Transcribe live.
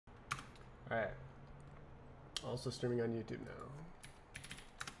Alright. Also streaming on YouTube now.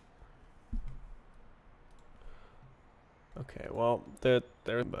 Okay, well, there,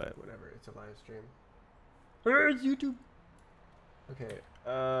 but whatever, it's a live stream. Where's YouTube? Okay,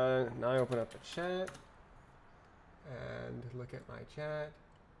 now I open up the chat and look at my chat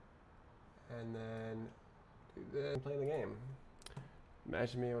and then do this and play the game.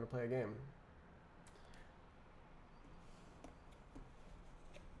 Imagine me able to play a game.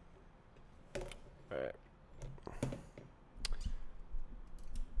 Alright.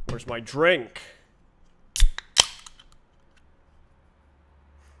 Where's my drink?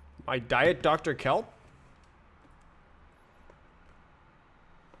 My Diet Dr. Kelp?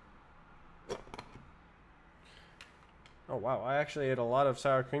 Oh wow, I actually ate a lot of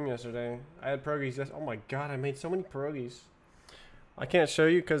sour cream yesterday. I had pierogies yesterday. Oh my god, I made so many pierogies. I can't show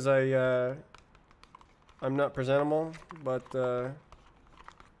you because I'm not presentable, but I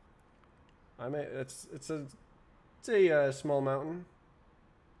made it's a small mountain.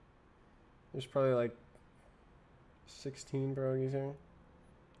 There's probably like 16 pierogies here.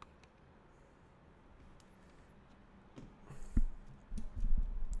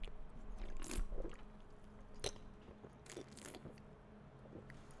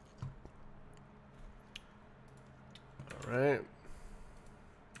 All right.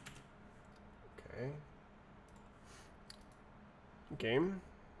 Okay. Game?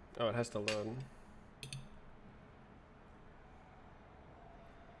 Oh, it has to load.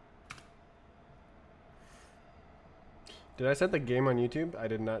 Did I set the game on YouTube? I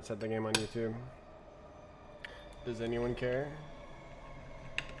did not set the game on YouTube. Does anyone care?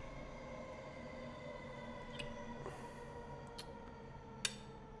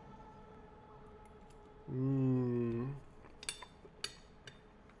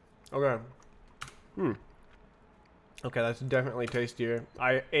 Okay. Okay, that's definitely tastier.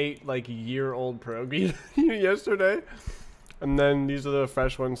 I ate like year-old pierogies yesterday, and then these are the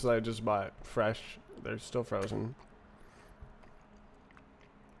fresh ones that I just bought. Fresh. They're still frozen.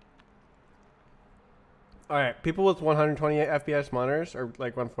 Alright, people with 128 FPS monitors, or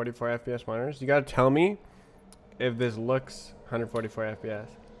like 144 FPS monitors, you gotta tell me if this looks 144 FPS.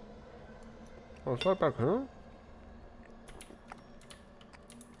 Oh, it's not back, huh?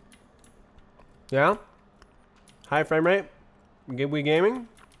 Yeah? High frame rate? We gaming?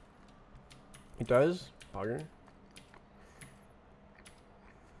 It does? Bugger.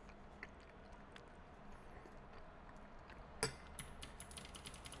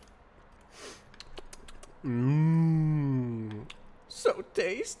 Mmm. So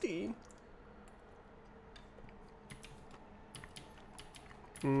tasty.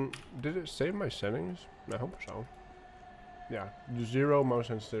 Did it save my settings? I hope so. Yeah. 0 mouse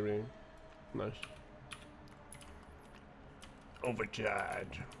sensitivity. Nice.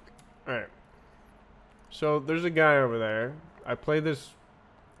 Overcharge. Alright. So there's a guy over there. I played this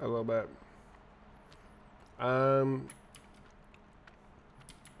a little bit.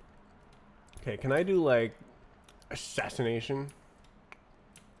 Okay, can I do like assassination?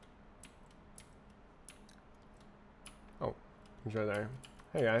 Oh, he's right there.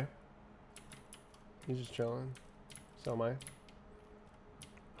 Hey guy. He's just chilling. So am I.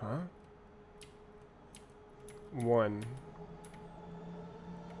 Huh? 1.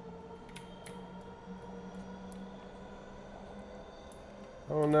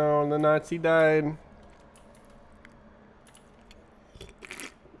 Oh no, the Nazi died.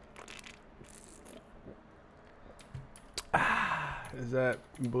 Is that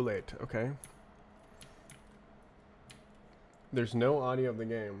bullet? Okay. There's no audio of the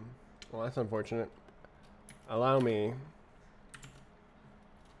game. Well, that's unfortunate. Allow me.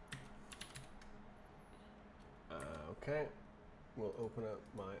 Okay. We'll open up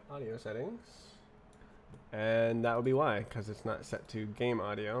my audio settings. And that will be why, because it's not set to game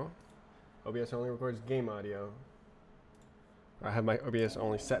audio. OBS only records game audio. I have my OBS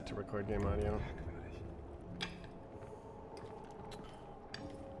only set to record game audio.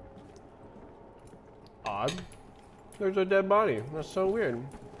 Odd. There's a dead body. That's so weird.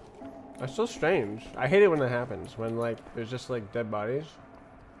 That's so strange. I hate it when that happens. When like there's just like dead bodies.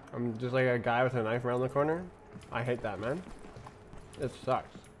 I'm just like a guy with a knife around the corner. I hate that, man. It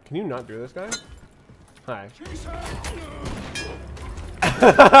sucks. Can you not do this, guy? Hi.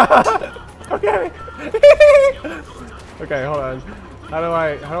 Okay. Okay, hold on. How do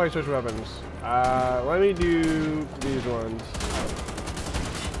I switch weapons? Let me do these ones.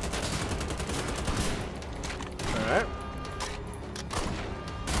 Alright.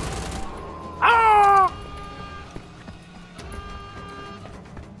 Ah!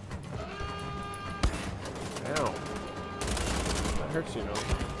 Ow. That hurts, you know.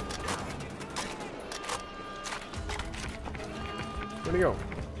 Where'd he go?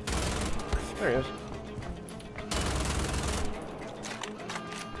 There he is.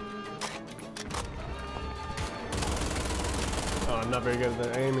 Oh, I'm not very good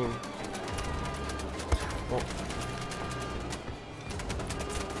at aiming. Oh.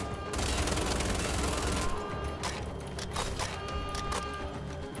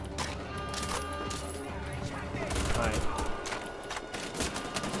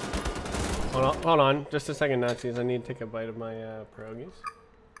 Hold on, just a second, Nazis. I need to take a bite of my pierogies.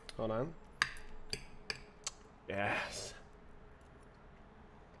 Hold on. Yes.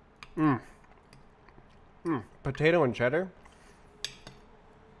 Potato and cheddar.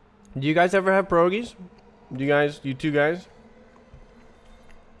 Do you guys ever have pierogies? You two guys?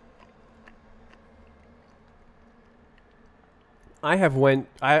 I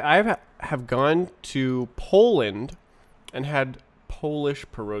have gone to Poland and had Polish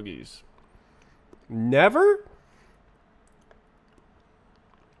pierogies. Never?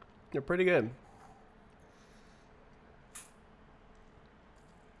 They're pretty good.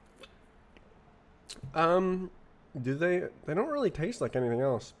 They don't really taste like anything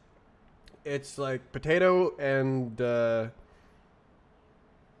else. It's like potato and I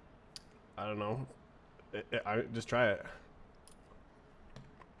don't know. I just try it.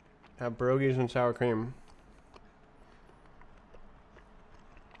 Have pierogies and sour cream.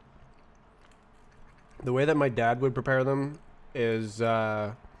 The way that my dad would prepare them is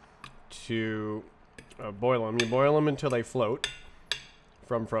to boil them. You boil them until they float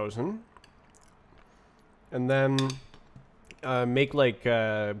from frozen. And then make like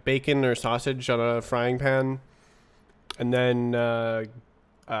bacon or sausage on a frying pan. And then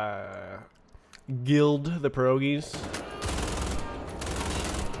gild the pierogies.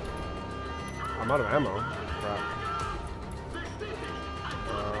 I'm out of ammo. Crap.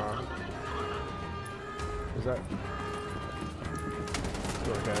 Is that?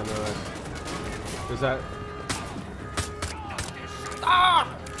 Okay, I know that. Is that? Ah!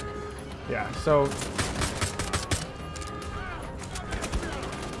 Yeah. So.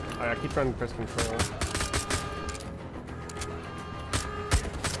 I keep trying to press control.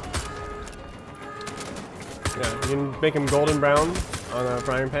 Yeah, you can make them golden brown on a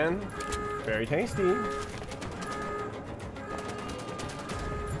frying pan. Very tasty.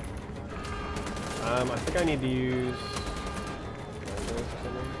 I think I need to use.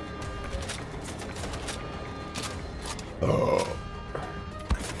 Oh.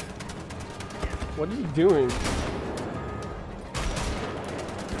 What are you doing?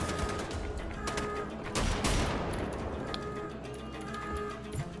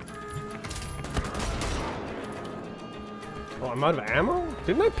 Oh, I'm out of ammo?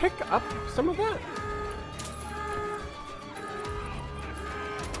 Didn't I pick up some of that?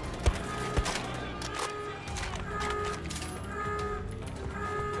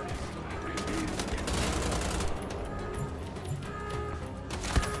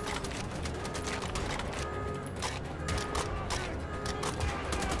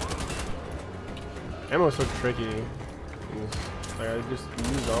 Ammo's so tricky. Like, I just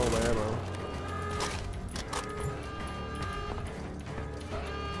use all my ammo.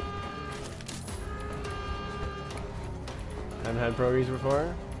 Haven't had pierogies before?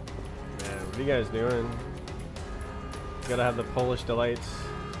 Man, what are you guys doing? Gotta have the Polish delights.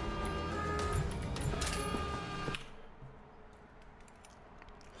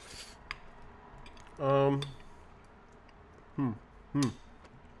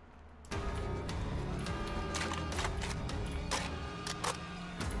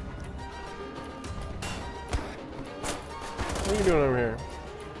 What are you doing over here?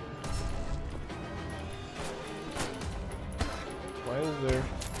 Why is there...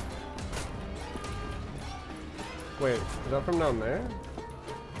 Wait, is that from down there?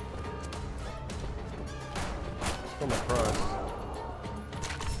 It's from across.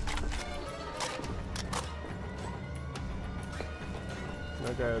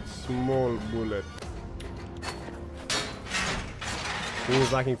 That guy had small bullet. He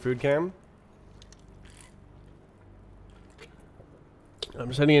was lacking food cam.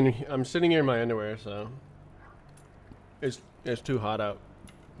 I'm sitting here in my underwear, so it's too hot out.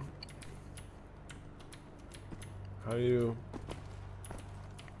 How do you?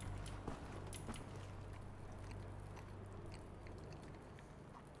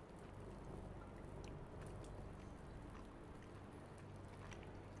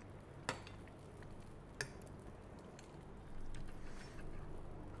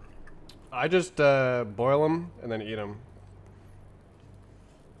 I just boil them and then eat them.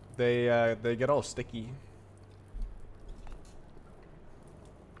 They get all sticky.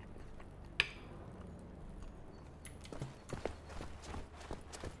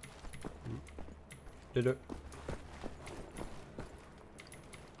 Did it?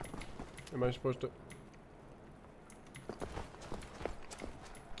 Am I supposed to?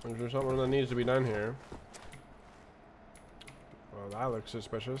 Is there something that needs to be done here? Well, that looks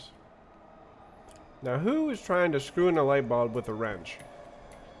suspicious. Now, who is trying to screw in a light bulb with a wrench?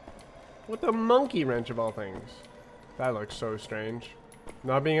 With a monkey wrench of all things. That looks so strange.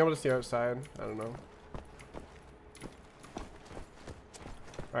 Not being able to see outside. I don't know.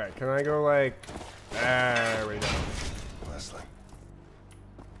 Alright, can I go like... There we go. Wesley.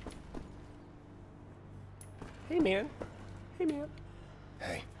 Hey, man. Hey, man.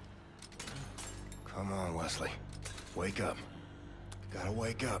 Hey. Come on, Wesley. Wake up. Gotta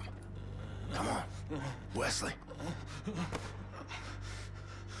wake up. Come on. Wesley.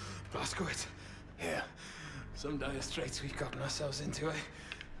 Blazkowicz. Yeah. Some dire straits we've gotten ourselves into, eh?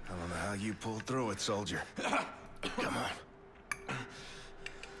 I don't know how you pulled through it, soldier. Come on.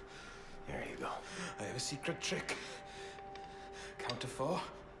 There you go. I have a secret trick. Count to 4.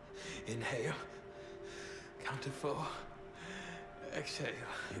 Inhale. Count to 4. Exhale.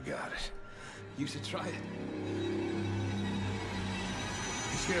 You got it. You should try it.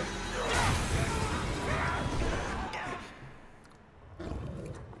 He's here.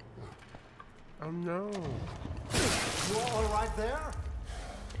 Oh no. You all right there?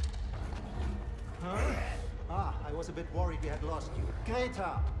 Huh? Ah, I was a bit worried we had lost you.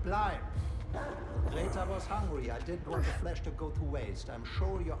 Greta, bleib. Greta was hungry. I didn't want the flesh to go to waste. I'm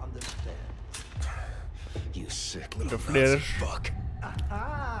sure you understand. You sick little Nazi fuck.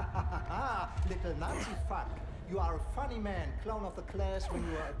 Little Nazi fuck. You are a funny man, clown of the class when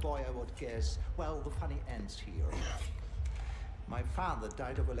you were a boy, I would guess. Well, the funny ends here. My father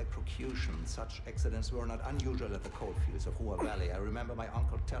died of electrocution. Such accidents were not unusual at the coalfields of Ruhr Valley. I remember my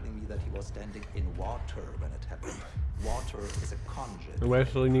uncle telling me that he was standing in water when it happened. Water is a conduit.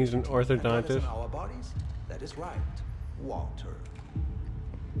 Wesley needs an orthodontist. In our bodies, that is right. Water.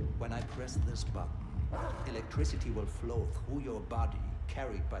 When I press this button, electricity will flow through your body,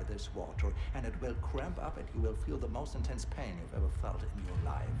 carried by this water, and it will cramp up and you will feel the most intense pain you've ever felt in your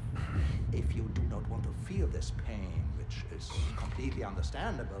life. If you do not want to feel this pain, which is completely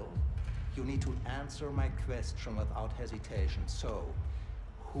understandable, you need to answer my question without hesitation. So,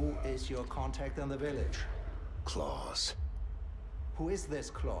 who is your contact in the village? Claus. Who is this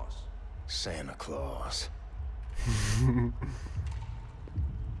Claus? Santa Claus.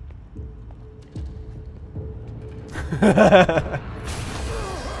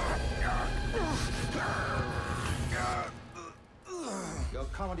 Your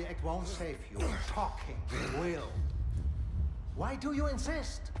comedy act won't save you. Talking will. Why do you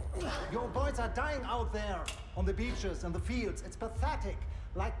insist? Your boys are dying out there on the beaches and the fields. It's pathetic,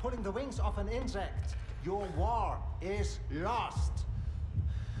 like pulling the wings off an insect. Your war is lost.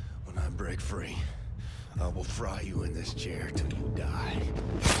 When I break free, I will fry you in this chair till you die.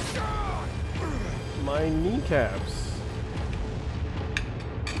 My kneecaps.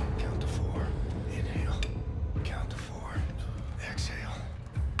 Count to 4. Inhale. Count to 4. Exhale.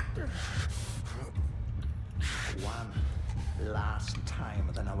 One last time,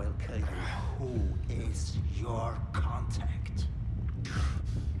 then I will kill you. Who is your contact?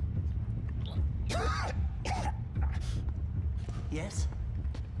 Yes?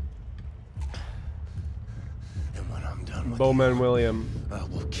 And when I'm done with Bowman you, William. I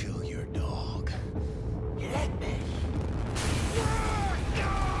will kill your dog. Let me.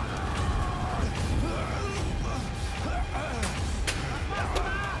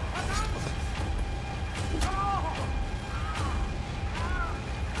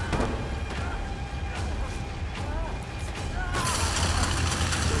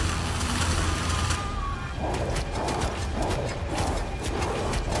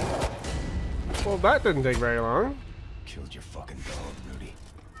 Well, that didn't take very long. Killed your fucking dog, Rudy.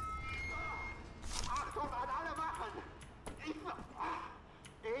 Achtung an alle Wachen! Ich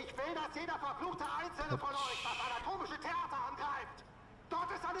will, dass jeder verfluchte Einzelne von euch das anatomische Theater angreift!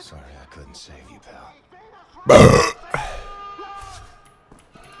 Dort ist eine... Sorry I couldn't save you, pal. Ich will das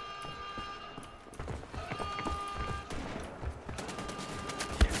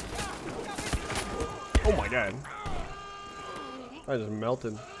Oh my god. I just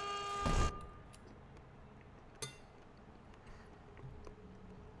melted.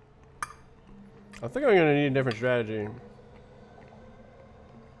 I think I'm gonna need a different strategy.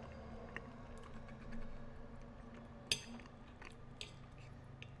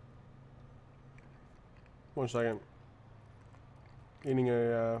 One second. Eating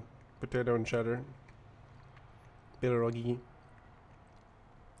a potato and cheddar. Pierogi.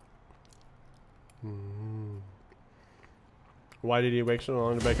 Why did he wait so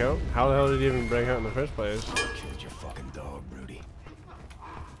long to break out? How the hell did he even break out in the first place? Killed your fucking dog, Rudy.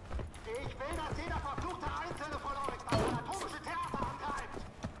 Ich will, dass jeder verfluchte Einzelne von euch das anatomische Theater angreift.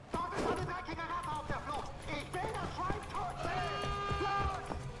 Dort ist eine dreckige Ratte auf der Flucht. Ich will das Schwein tot sehen. Los!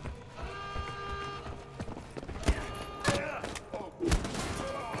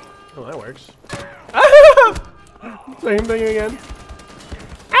 Oh, that works. Same thing again.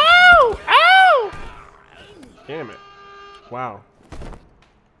 Ow! Ow! Damn it. Wow.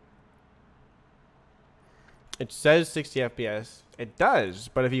 It says 60 FPS. It does,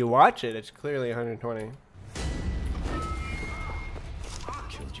 but if you watch it, it's clearly 120.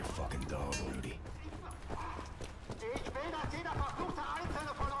 Killed your fucking dog, Rudy. Ich will, dass jeder verfluchte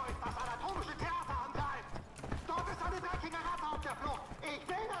Einzelne von euch das anatomische Theater angreift. Dort ist eine dreckige Ratte auf der Flucht. Ich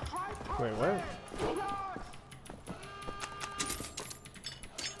will das Schwein tot Wait, what? sehen. Los!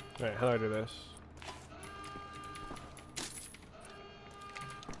 Alright, how do I do this?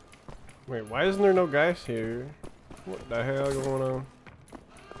 Wait, why isn't there no guys here? What the hell going on?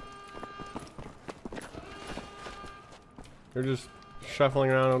 They're just shuffling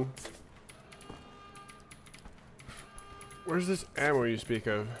around. Where's this ammo you speak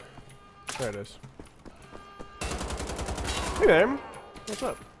of? There it is. Hey there. What's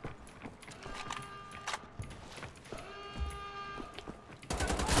up?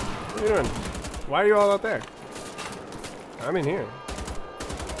 What are you doing? Why are you all out there? I'm in here.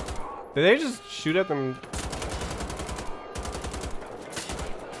 Did they just shoot at them?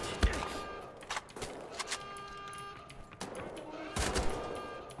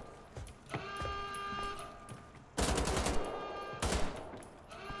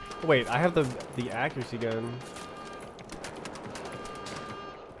 Wait, I have the accuracy gun.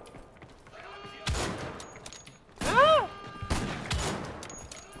 Ah!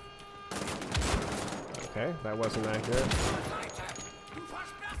 Okay, that wasn't accurate.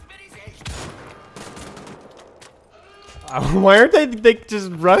 Why aren't they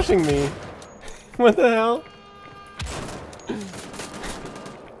just rushing me? What the hell?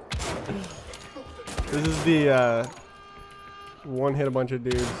 This is the one hit a bunch of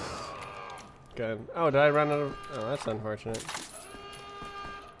dudes. Good. Oh, did I run out of? Oh, that's unfortunate.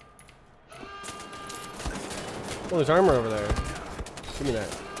 Oh, there's armor over there. Give me that.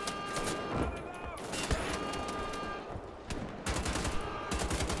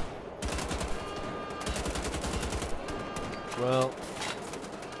 Well,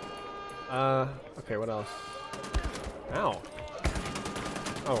 okay, what else? Ow.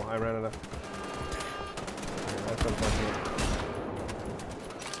 Oh, I ran out of. Okay, that's unfortunate.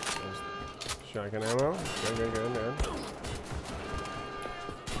 There's shotgun ammo. Good.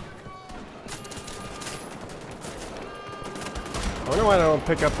 I wonder why I don't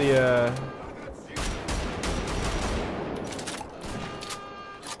pick up the,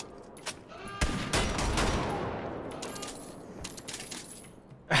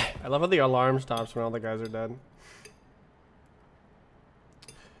 I love how the alarm stops when all the guys are dead.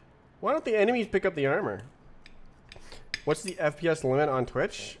 Why don't the enemies pick up the armor? What's the FPS limit on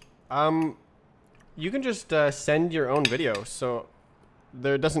Twitch? You can just send your own video, so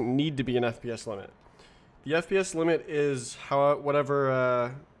there doesn't need to be an FPS limit. The FPS limit is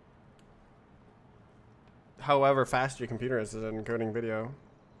however fast your computer is at encoding video.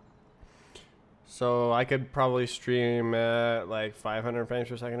 So I could probably stream at like 500 frames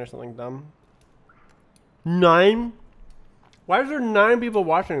per second or something dumb. 9? Why is there 9 people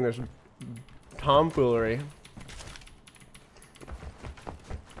watching this tomfoolery?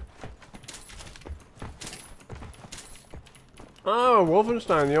 Oh,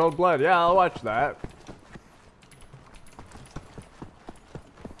 Wolfenstein, the Old Blood. Yeah, I'll watch that.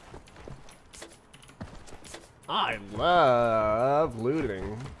 I love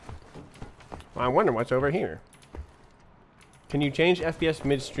looting. I wonder what's over here. Can you change FPS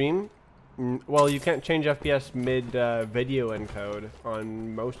mid-stream? Well, you can't change FPS mid-video encode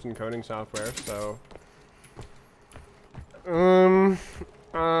on most encoding software, so...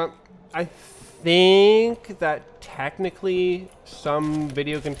 I think that technically some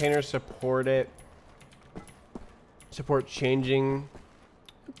video containers support it. Support changing...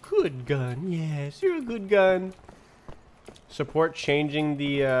 Good gun, yes, you're a good gun. Support changing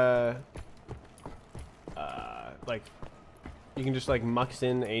the, like, you can just, like, mux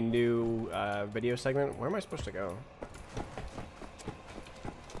in a new, video segment. Where am I supposed to go?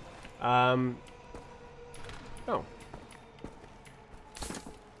 Oh.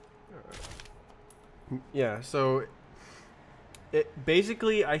 Yeah, so, it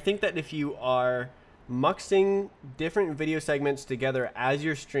basically, I think that if you are muxing different video segments together as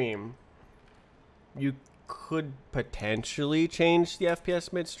your stream, you could potentially change the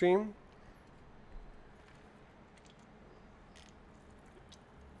FPS midstream.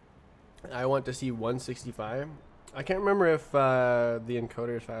 I want to see 165. I can't remember if the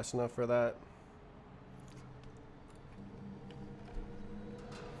encoder is fast enough for that.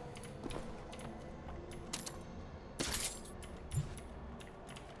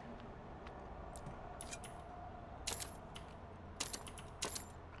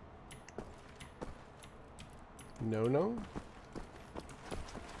 No.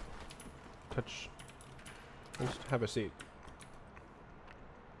 Touch. Let's have a seat.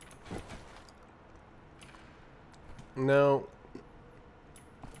 Now,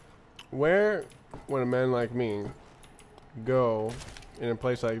 where would a man like me go in a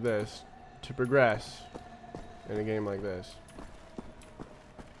place like this to progress in a game like this?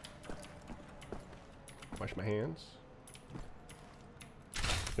 Wash my hands.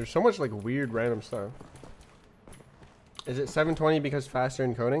 There's so much like weird random stuff. Is it 720 because faster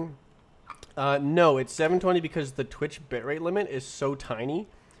encoding? No, it's 720 because the Twitch bitrate limit is so tiny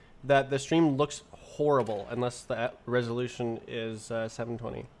that the stream looks horrible unless the resolution is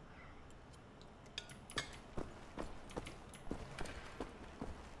 720.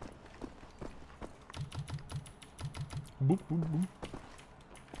 Boop, boop, boop.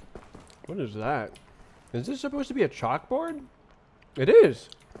 What is that? Is this supposed to be a chalkboard? It is.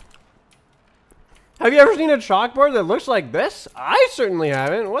 Have you ever seen a chalkboard that looks like this? I certainly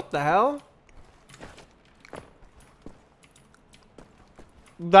haven't. What the hell?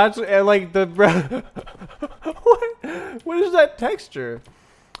 That's like the what is that texture?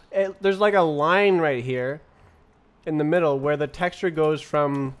 There's like a line right here in the middle where the texture goes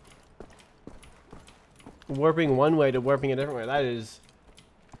from warping one way to warping a different way.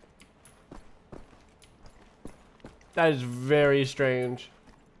 That is very strange.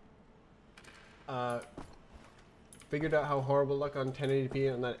 Figured out how horrible it looked on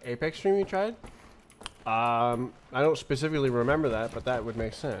 1080p on that Apex stream you tried. I don't specifically remember that, but that would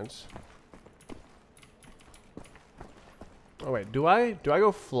make sense. Oh wait, do I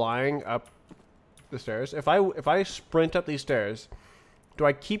go flying up the stairs? If I sprint up these stairs, do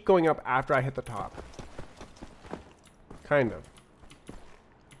I keep going up after I hit the top? Kind of.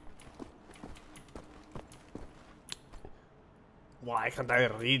 Why can't I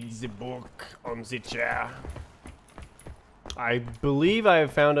read the book on the chair? I believe I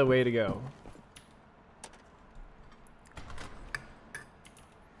have found a way to go.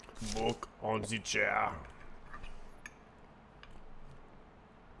 Book on the chair.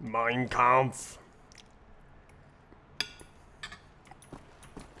 Mein Kampf.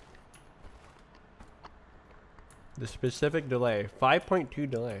 The specific delay. 5.2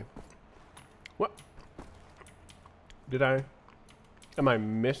 delay. What? Did I? Am I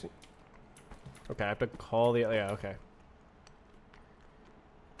missing? Okay, I have to call the... Yeah, okay.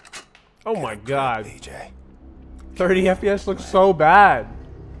 Oh my god. 30 FPS looks so bad.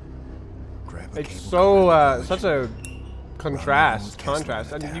 It's so, such a contrast.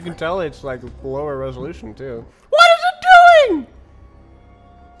 And you can tell it's like lower resolution too. What is it doing?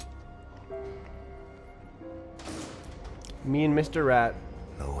 Me and Mr. Rat.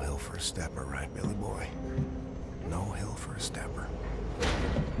 No hill for a stepper, right, Billy boy? No hill for a stepper.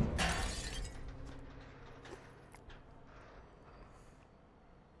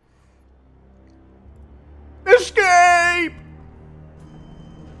 Escape!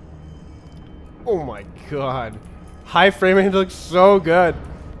 Oh my god. High frame rate looks so good.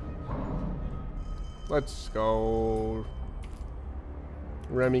 Let's go.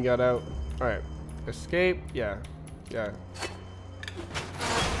 Remy got out. Alright. Escape. Yeah. Yeah.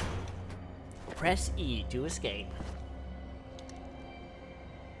 Press E to escape.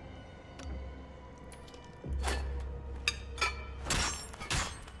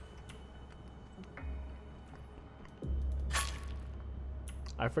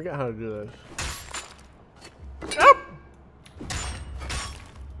 I forget how to do this. Up!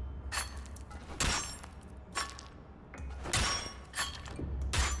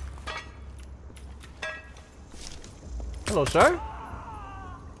 Hello, sir.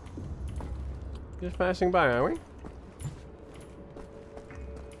 Just passing by, are we?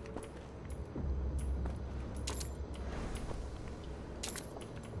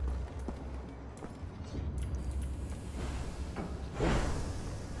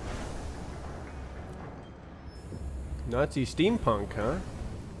 Nazi steampunk, huh?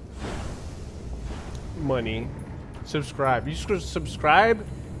 Money. Subscribe. You should subscribe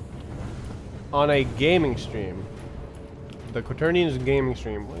on a gaming stream. The Quaternian's gaming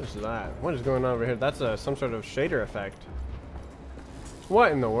stream. What is that? What is going on over here? That's some sort of shader effect.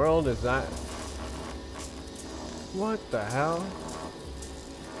 What in the world is that? What the hell?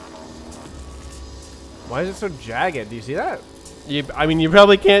 Why is it so jagged? Do you see that? I mean, you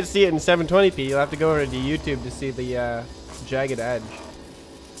probably can't see it in 720p. You'll have to go over to YouTube to see the jagged edge.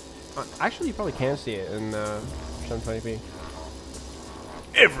 Actually, you probably can see it in 720p.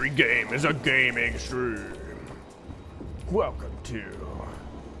 Every game is a gaming stream. Welcome to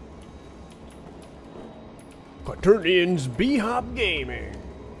Quaternions B-Hop Gaming.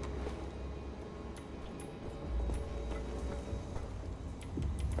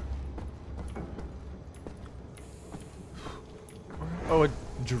 Oh,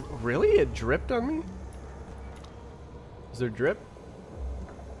 really? It dripped on me? Is there drip?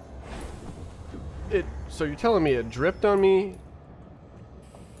 So you're telling me it dripped on me?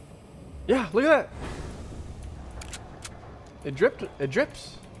 Yeah, look at that. It dripped. It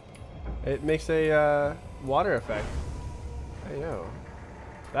drips. It makes a water effect. Hey yo,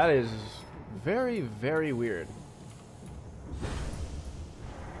 that is very, very weird.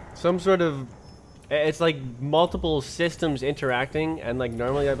 Some sort of, it's like multiple systems interacting, and like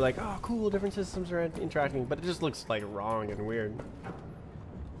normally I'd be like, oh cool, different systems are interacting, but it just looks like wrong and weird.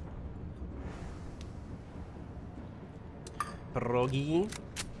 Pierogi.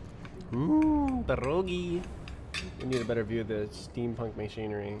 Pierogi. We need a better view of the steampunk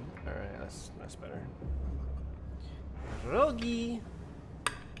machinery. Alright, that's better. Pierogi.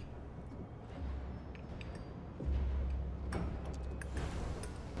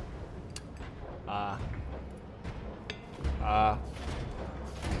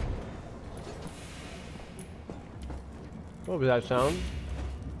 What was that sound?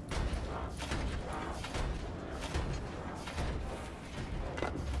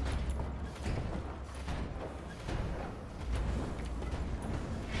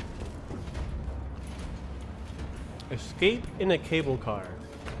 Escape in a cable car.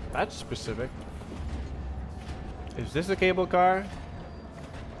 That's specific. Is this a cable car?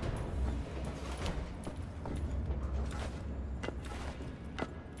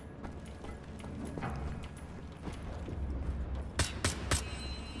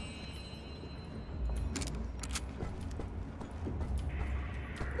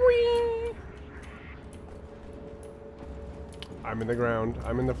 Whee! I'm in the ground.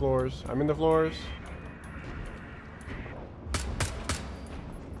 I'm in the floors. I'm in the floors.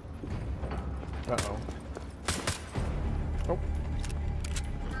 Uh-oh. Oh.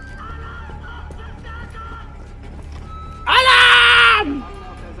 Alarm!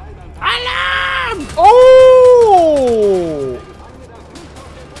 Alarm! Oh!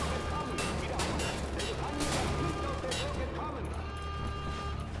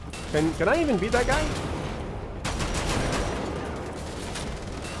 Can I even beat that guy?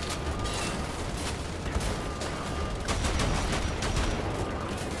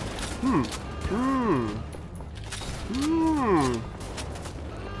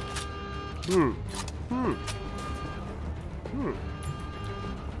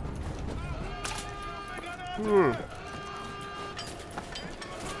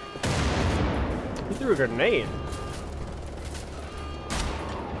 He threw a grenade.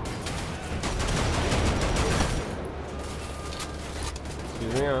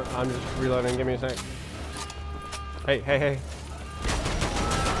 Excuse me, I'm just reloading. Give me a sec. Hey, hey, hey.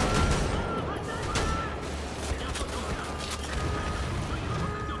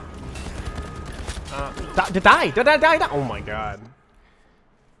 Die. Oh my god.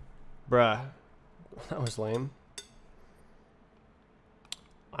 Bruh. That was lame.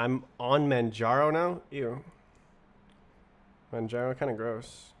 I'm on Manjaro now? Ew. Manjaro kind of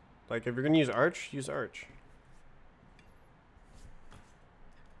gross. Like, if you're gonna use Arch, use Arch.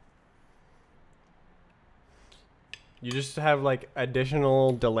 You just have, like,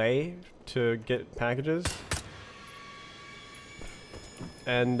 additional delay to get packages.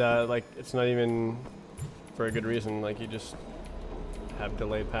 And, like, it's not even for a good reason. Like, you just have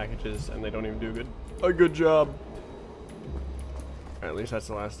delayed packages and they don't even do a good job. Or at least that's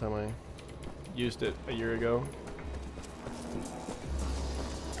the last time I used it, a year ago.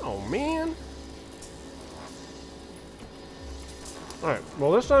 Oh man. Alright,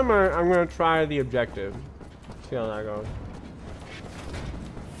 well this time I'm gonna try the objective. See how that goes.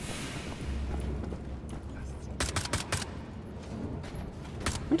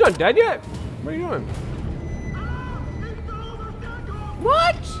 You not dead yet? What are you doing?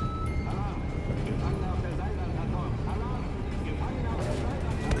 What?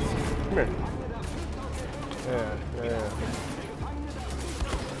 Come here. Yeah.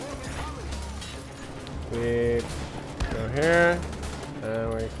 We go here,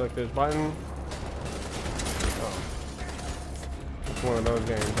 and we click this button. Oh. It's one of those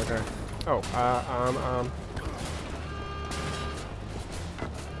games, okay. Oh,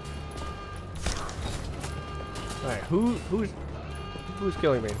 Alright, who's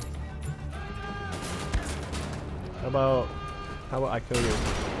killing me? How about I kill you?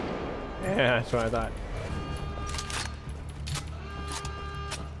 Yeah, that's what I thought.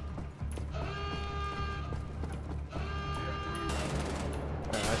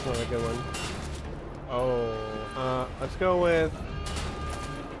 Alright, that's not a good one. Oh, let's go with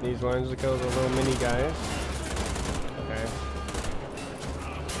these ones to kill the little mini guys. Okay.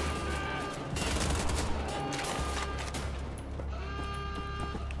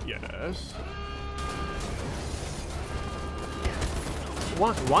 Yes.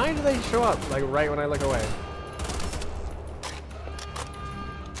 Why do they show up like right when I look away?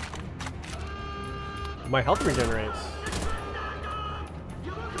 My health regenerates.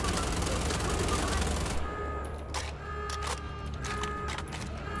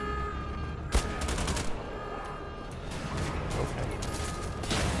 Okay.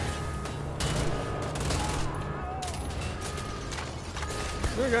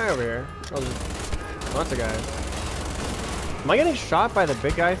 There's a guy over here. Oh, there's lots of guys. Am I getting shot by the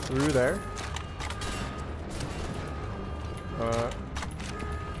big guy through there?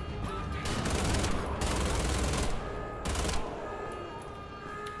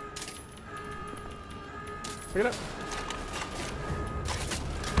 Pick it up.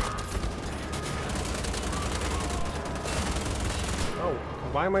 Oh,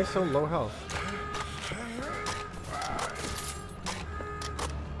 why am I so low health?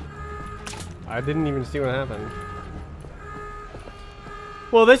 I didn't even see what happened.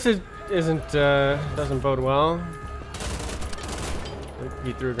 Well, this doesn't bode well.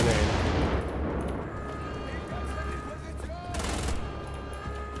 He threw a grenade.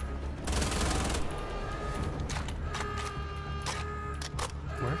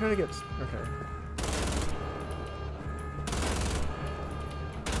 Where did I get? Okay.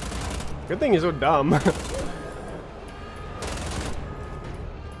 Good thing he's so dumb.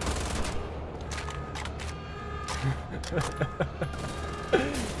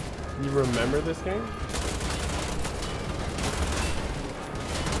 You remember this game?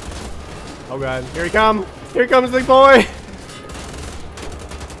 Oh god, here he comes! Here comes the boy!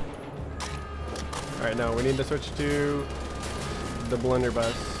 Alright, now we need to switch to the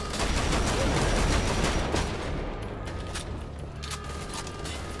blunderbuss.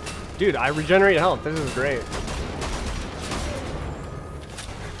 Dude, I regenerate health. This is great.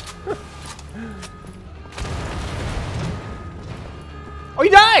 Oh, he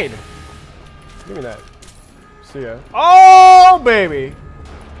died! Give me that. See ya. Oh, baby!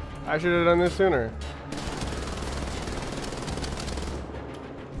 I should have done this sooner.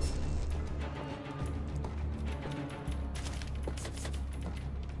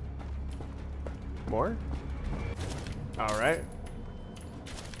 More? Alright.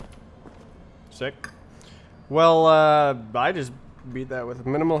 Sick. Well, I just beat that with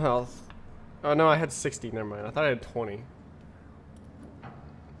minimal health. Oh, no, I had 60. Never mind. I thought I had 20.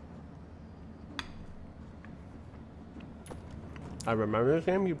 I remember this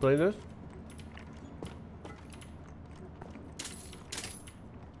game. You played this?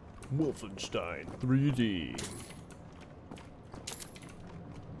 Wolfenstein 3D.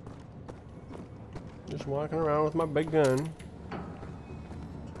 Just walking around with my big gun.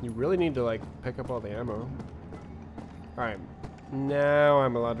 You really need to like pick up all the ammo. Alright. Now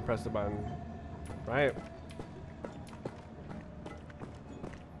I'm allowed to press the button. Right.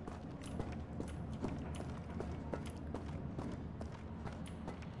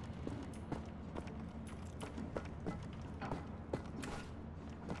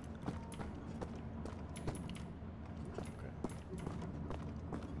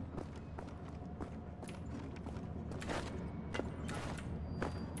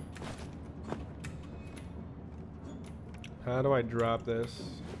 How do I drop this?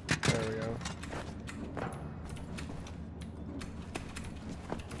 There we go.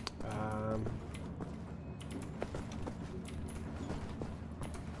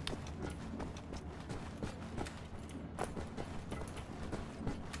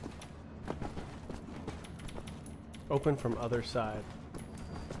 Open from other side.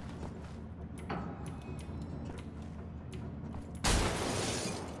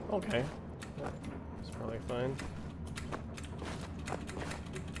 Okay. That's probably fine.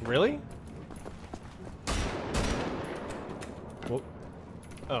 Really? Whoop.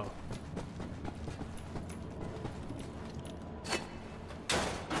 Oh.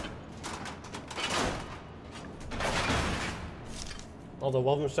 All the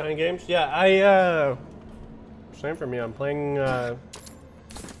Wolfenstein games? Yeah, same for me. I'm playing, oh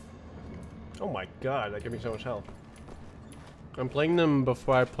my god, that gave me so much health. I'm playing them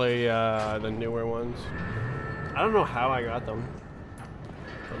before I play, the newer ones. I don't know how I got them,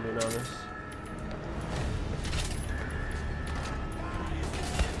 if I'm being honest.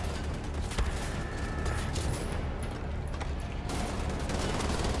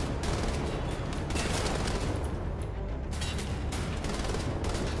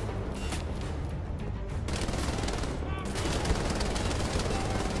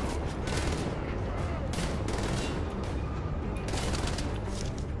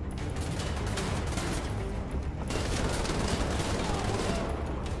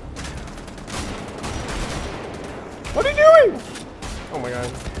 What are you doing? Oh my god.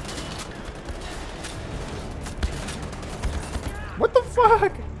 What the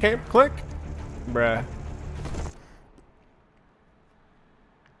fuck? Can't click? Bruh.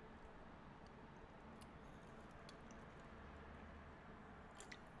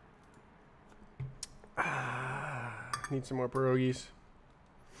 Need some more pierogies.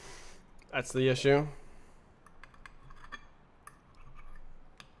 That's the issue.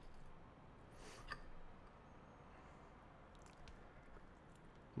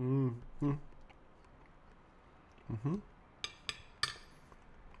 Mm-hmm. Mm-hmm.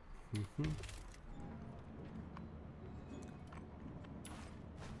 Mm-hmm.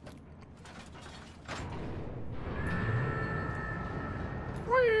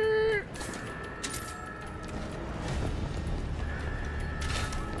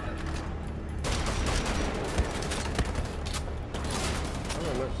 I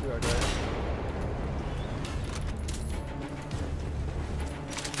don't know, see that guy.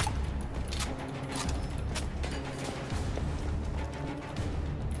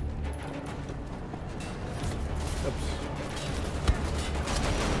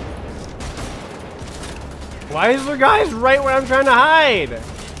 Why is there guys right where I'm trying to hide?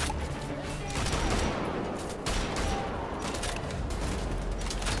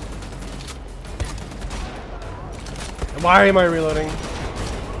 Why am I reloading?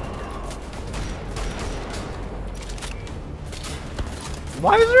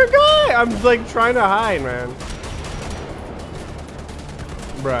 Why is there a guy? I'm like trying to hide, man.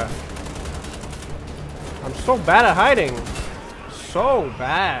 Bruh. I'm so bad at hiding. So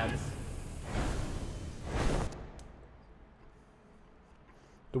bad.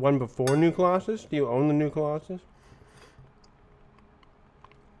 The one before New Colossus? Do you own the New Colossus?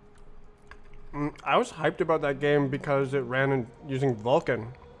 I was hyped about that game because it ran in using Vulkan.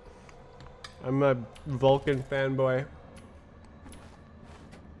 I'm a Vulkan fanboy.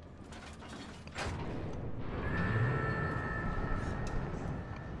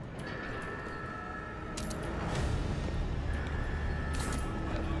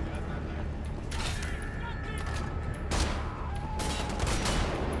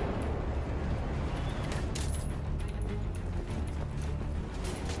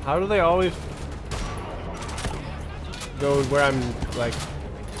 How do they always go where I'm like...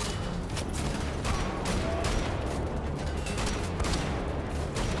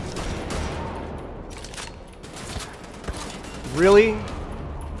 Really?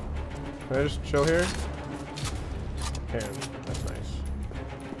 Can I just chill here? Can. That's nice.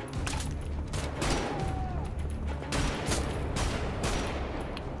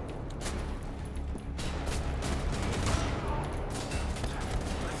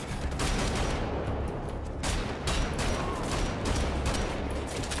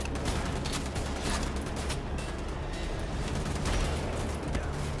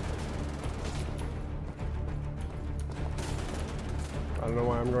 I don't know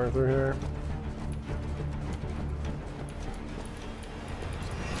why I'm going through here.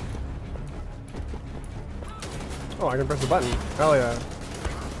 Oh, I can press the button. Hell yeah.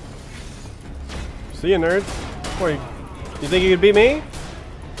 See ya, nerds. Boy, you think you could beat me?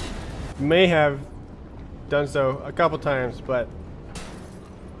 May have done so a couple times, but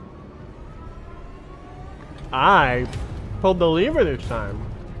I pulled the lever this time.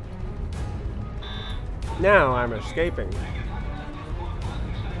 Now I'm escaping.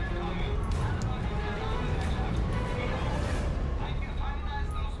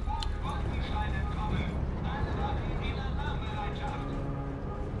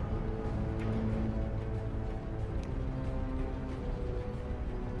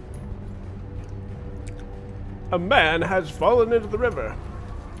 A man has fallen into the river.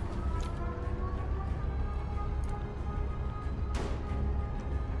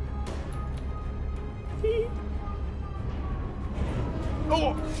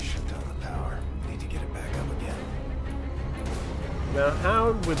 Oh! Shut down the power. Need to get it back up again. Now,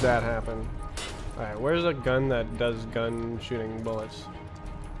 how would that happen? Alright, where's a gun that does gun shooting bullets?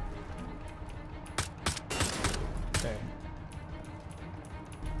 Okay.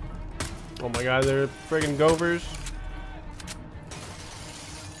 Oh my god, they're friggin' gophers.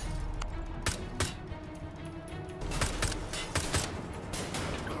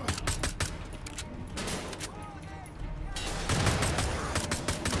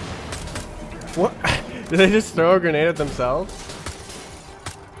 What? Did they just throw a grenade at themselves?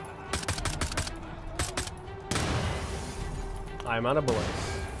 I'm out of bullets.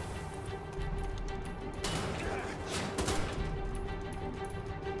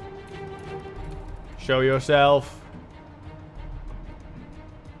 Show yourself.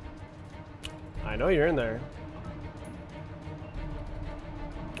 I know you're in there.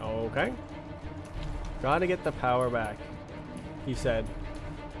 Okay. Gotta get the power back, he said.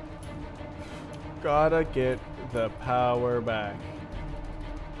 Gotta get the power back.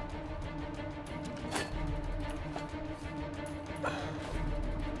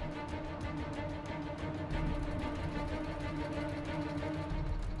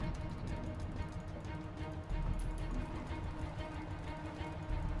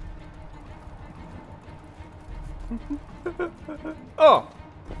 Oh!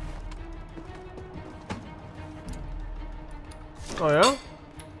 Oh yeah?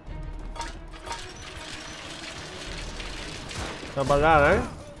 How about that, eh?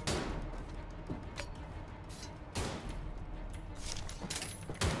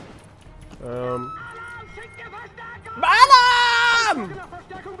 Madam!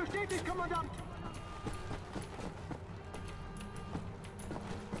 Verstärkung bestätigt, Kommandant!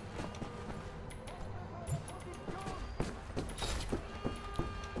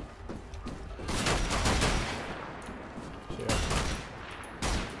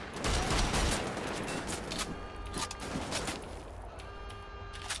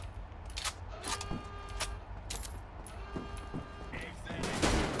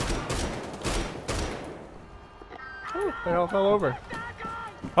 They all fell over.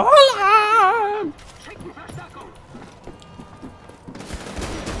 Hold on!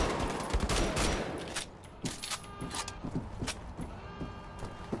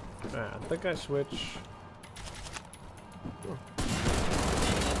 I think I switch.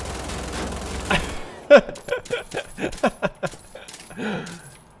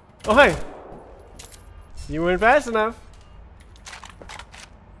 Oh, hey! You weren't fast enough.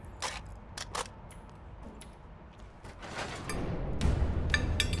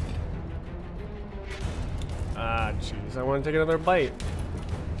 Ah, jeez, I want to take another bite.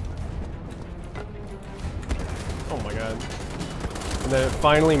 Oh my god. And then it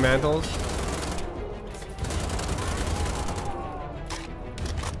finally mantles.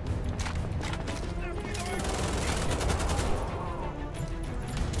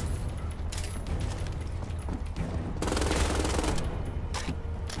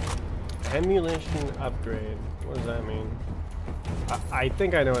 Emulation upgrade. What does that mean? I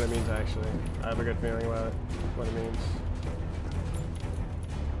think I know what it means, actually. I have a good feeling about it, what it means.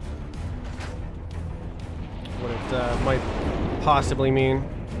 What it might possibly mean.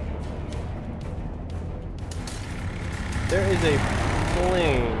 There is a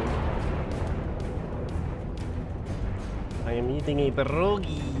plane. I am eating a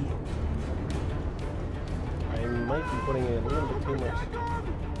pierogi. I might be putting a little bit too much.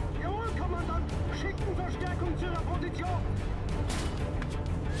 Jawohl, Kommandant! Schicken Verstärkung zu Ihrer Position!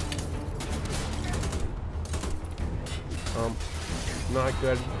 Not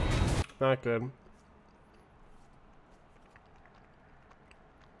good. Not good.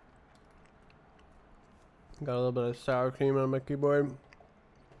 Got a little bit of sour cream on my keyboard.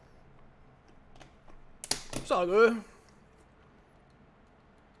 It's all good.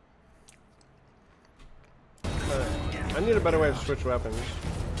 I need a better way to switch weapons.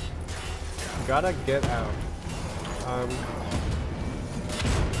 Gotta get out.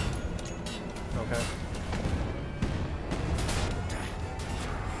 Okay.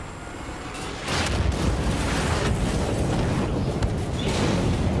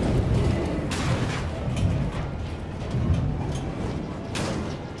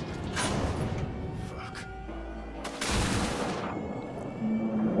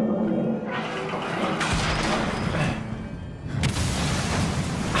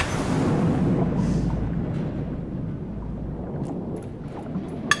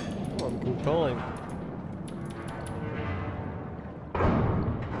 Controlling.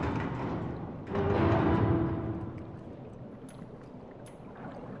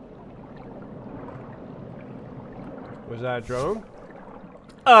 Was that a drone?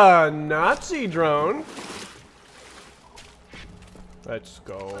 A Nazi drone? Let's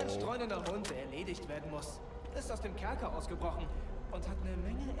go. Ein streunender Hund, der erledigt werden muss, ist aus dem Kerker ausgebrochen und hat eine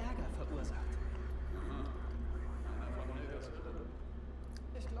Menge Ärger verursacht.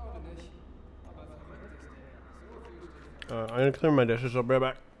 Ich glaube nicht. I'm gonna clear my dishes. I'll be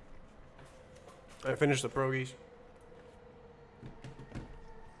right back. I finished the pierogies.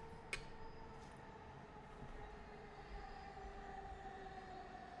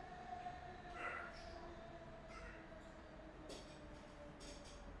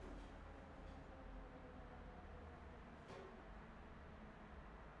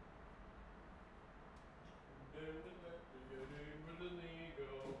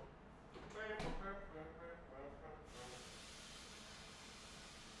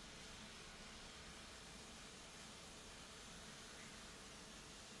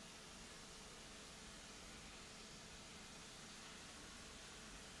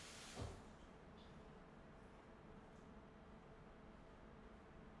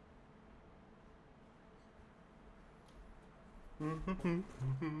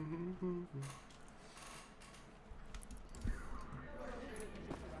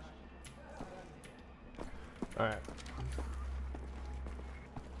 All right.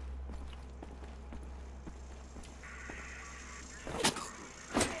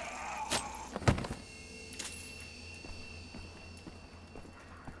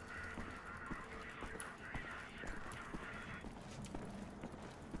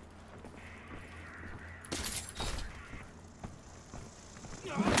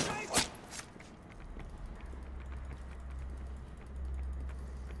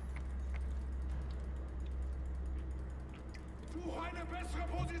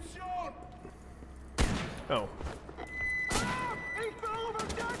 Oh.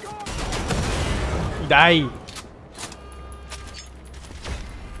 Die.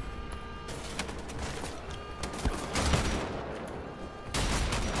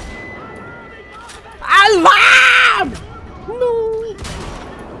 Alarm! No.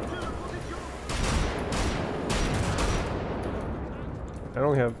 I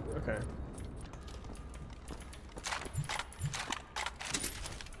don't have. Okay.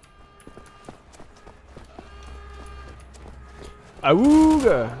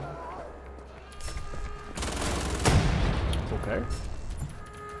 Awooga. Okay.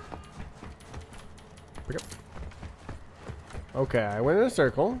 Pick up. Okay, I went in a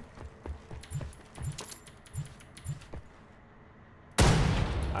circle.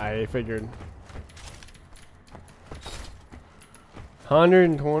 I figured.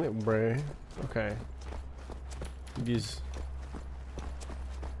 120, bruh. Okay. These.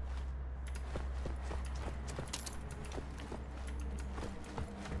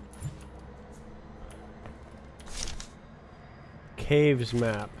 Caves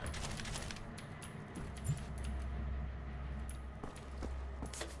map.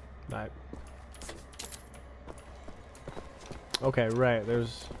 Right. Okay, right.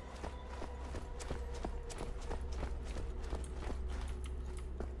 There's.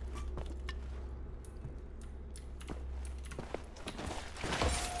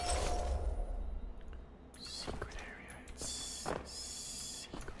 Secret area. It's secret area.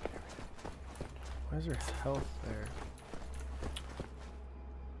 Why is there health there?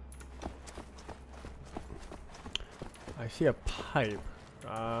 I see a pipe.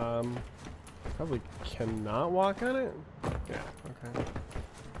 Probably cannot walk on it? Yeah, okay.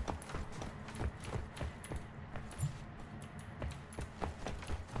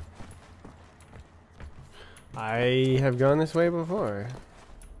 I have gone this way before.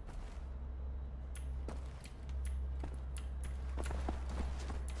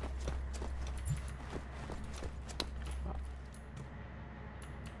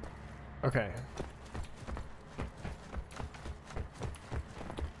 Okay.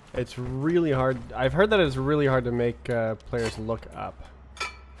 It's really hard. I've heard that it's really hard to make players look up.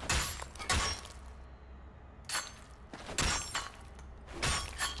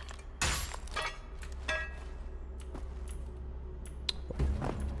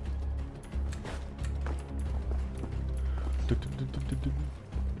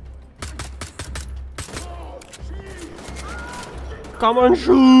 Come on,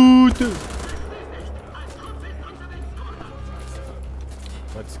 shoot!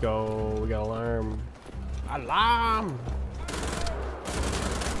 Let's go. We got alarm. Alarm!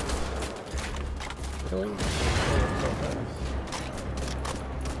 Really?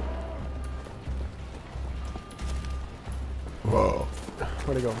 Whoa.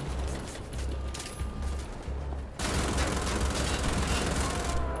 Where'd it go?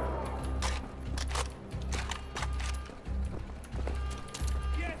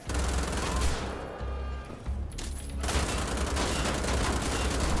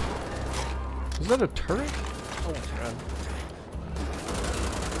 Is that a turret? Oh my god.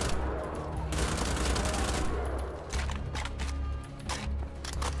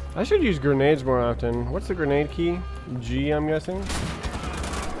 I should use grenades more often. What's the grenade key? G, I'm guessing.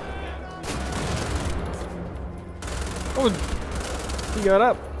 Oh, he got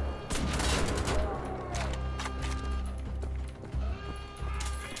up.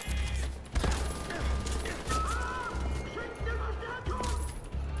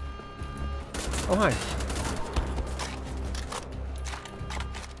 Oh, hi.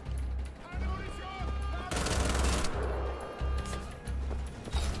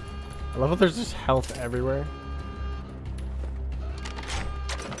 I love how there's just health everywhere.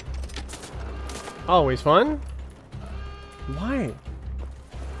 Always fun. Why?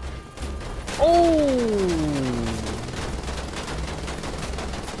 Oh!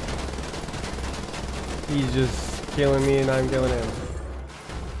 He's just killing me and I'm killing him.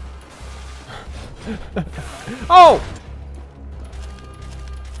 Oh!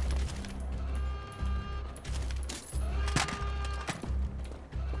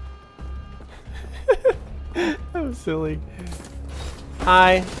 That was silly.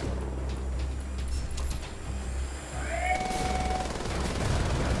 Hi.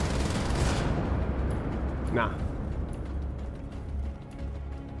 Nah.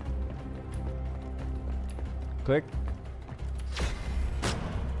 Click.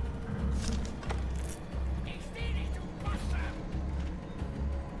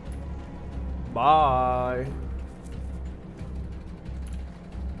 Bye.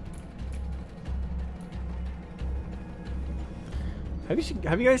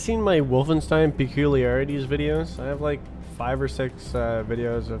 Have you guys seen my Wolfenstein peculiarities videos? I have like 5 or 6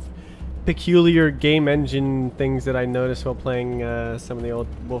 videos of peculiar game engine things that I noticed while playing some of the old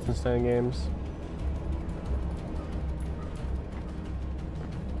Wolfenstein games.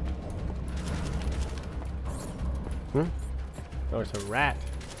 Hmm? Oh, it's a rat.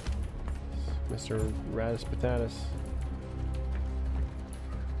 Mr. Ratus Patatus.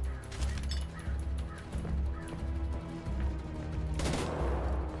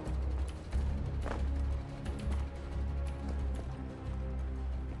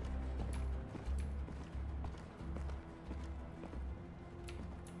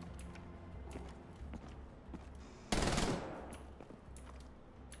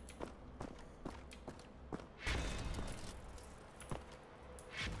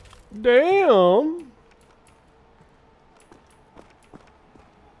 Damn.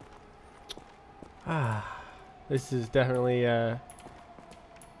 This is definitely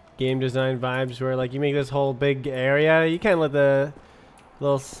game design vibes where like you make this whole big area. You can't let the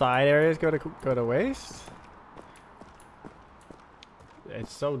little side areas go to waste.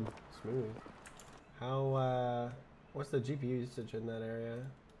 It's so smooth. How what's the GPU usage in that area?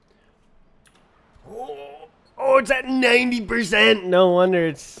 Oh, it's at 90%. No wonder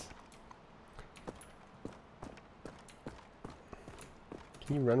it's.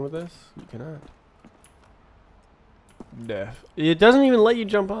 Can you run with this? You cannot. Def. It doesn't even let you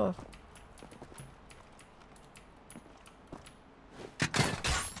jump off.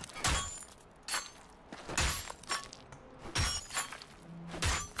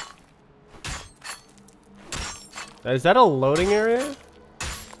 Is that a loading area?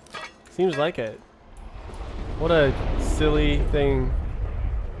 Seems like it. What a silly thing.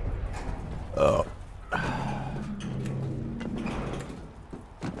 Oh.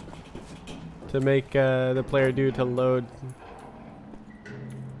 To make the player do to load.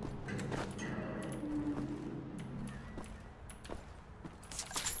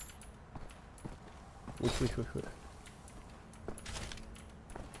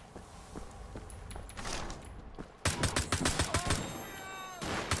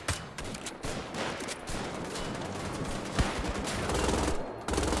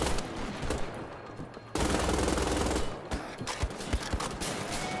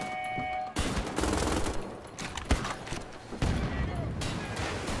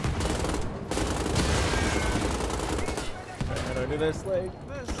 Do this like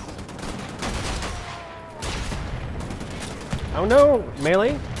this. Oh no,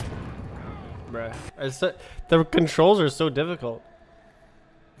 melee? Bruh. The controls are so difficult.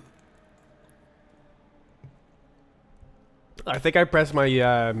 I think I pressed my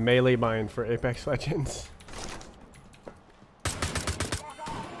melee bind for Apex Legends.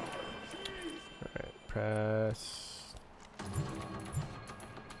 Alright, press.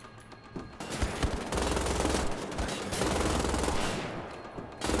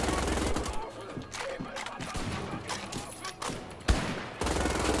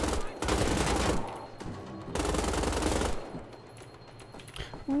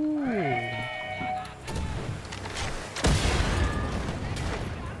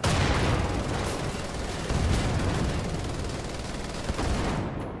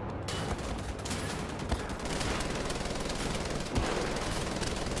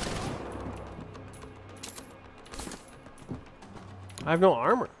 I have no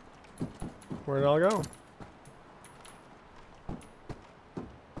armor. Where'd it all go?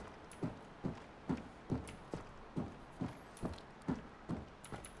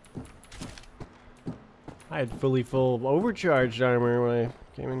 I had fully full overcharged armor when I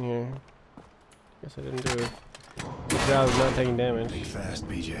came in here. Guess I didn't do a good job of not taking damage. Think fast,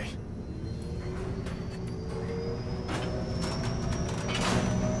 BJ.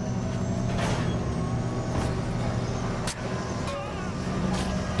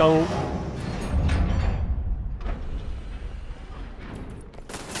 Don't.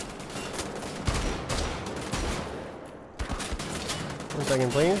 1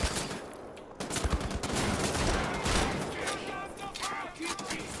 second, please.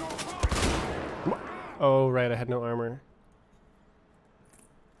 Oh, right, I had no armor.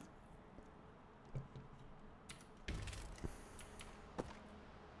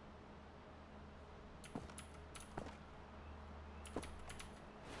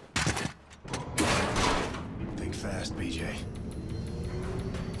 Think fast, BJ.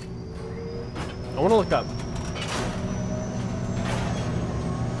 I want to look up.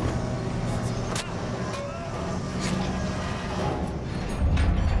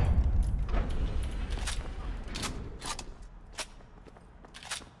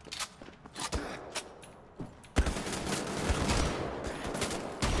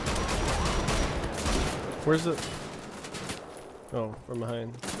 Where's it? Oh, from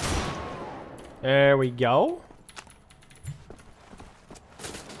behind. There we go.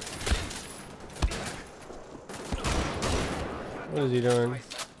 What is he doing?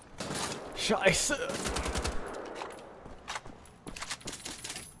 Scheiße.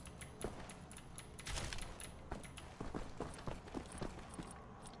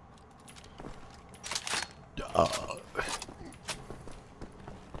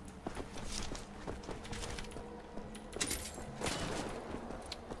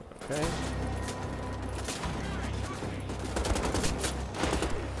 Okay.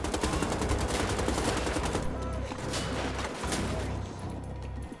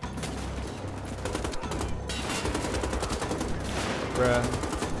 Bruh.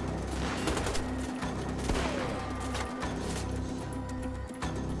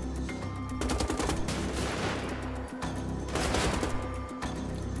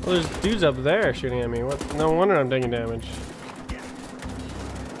 Well, there's dudes up there shooting at me. What? No wonder I'm taking damage.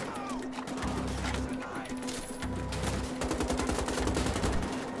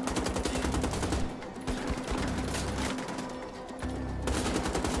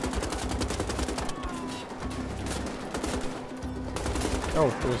 Oh,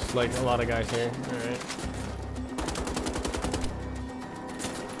 there's like a lot of guys here. Alright.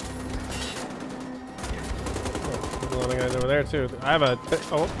 Oh, there's a lot of guys over there too. I have a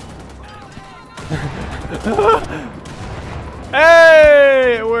oh.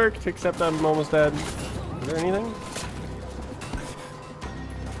 Hey! It worked, except I'm almost dead. Is there anything?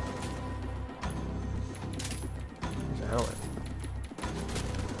 There's a helmet.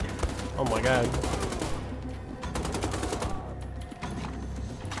 Oh my god.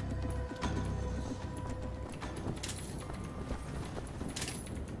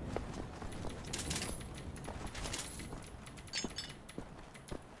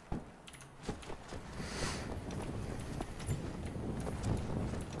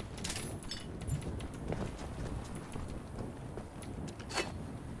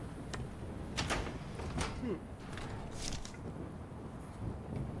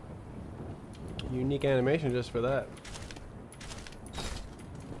 Unique animation just for that.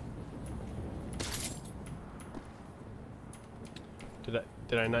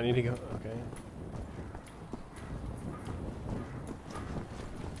 Did I not need to go? Okay.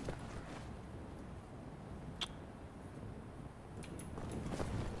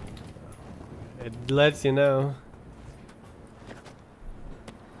 It lets you know.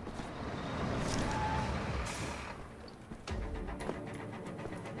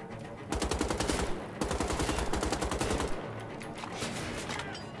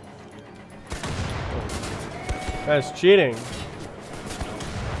 That's cheating.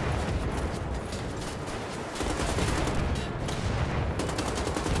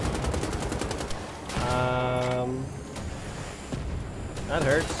 That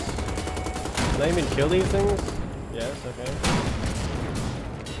hurts. Can I even kill these things? Yes, okay.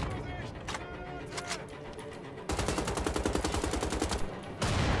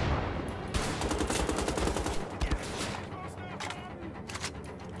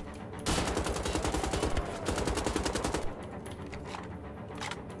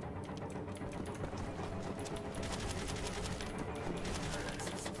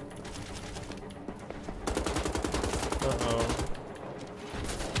 Uh-oh.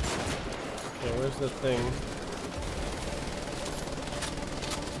 Where's the thing?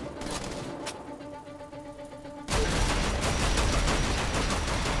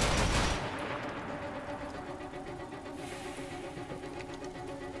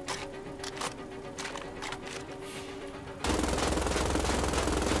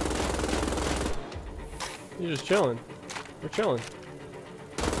 You're just chilling. We're chilling.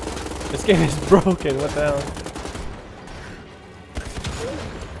 This game is broken. What the hell?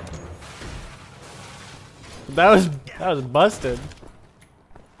 That was busted.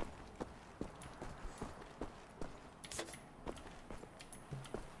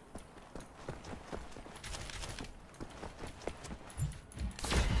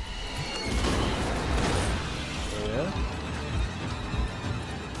 Yeah.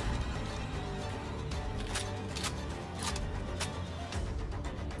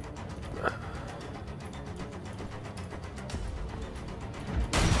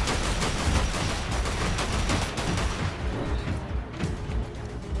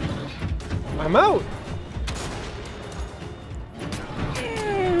 I'm out.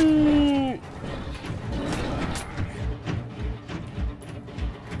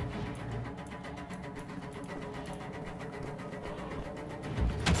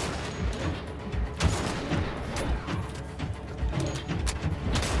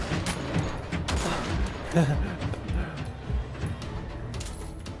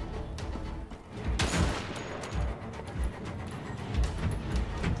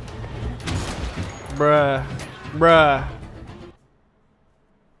 Bruh. Bruh.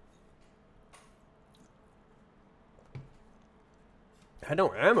 I had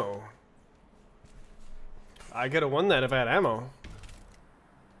no ammo. I could have won that if I had ammo.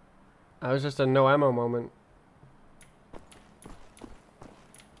 I was just a no ammo moment.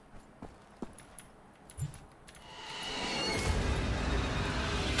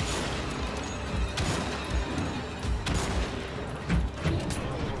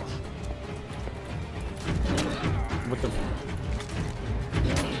 What the?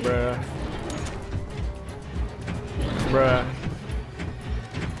 Bruh. Bruh.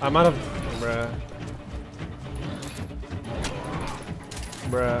 I'm out of. Bruh.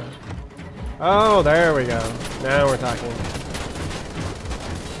 Bruh. Oh, there we go. Now we're talking.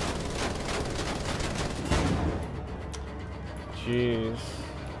 Jeez. Is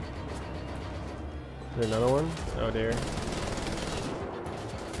there another one? Oh dear.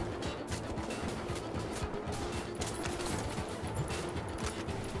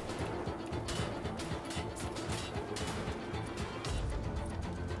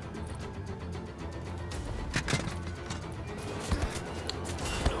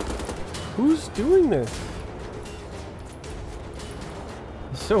 Who's doing this?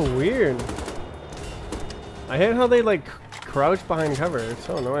 It's so weird. I hate how they like crouch behind cover. It's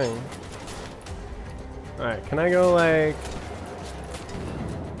so annoying. Alright, can I go like...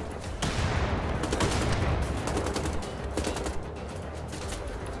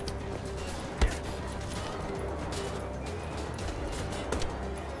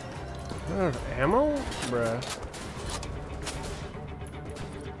 Out of ammo? Bruh.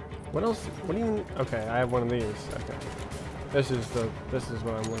 What else? What do you... Okay, I have one of these. Okay. This is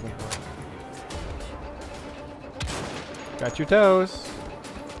what I'm looking for. Got your toes.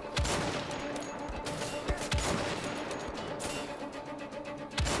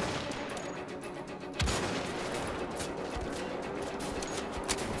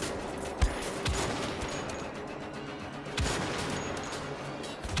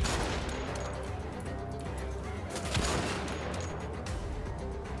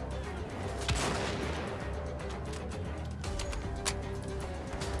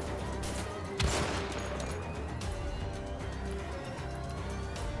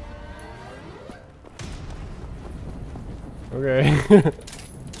 Okay.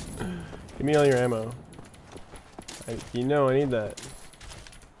 Give me all your ammo. You know I need that.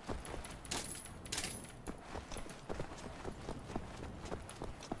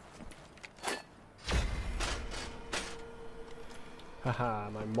 Haha,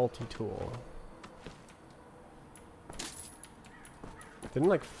 my multi-tool. Didn't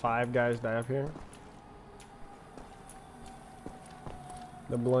like 5 guys die up here?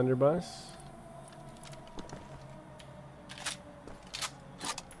 The blunderbuss.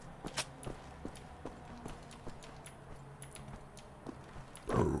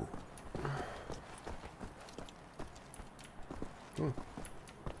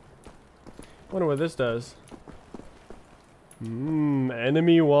 Wonder what this does.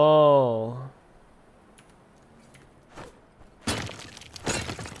 Enemy wall.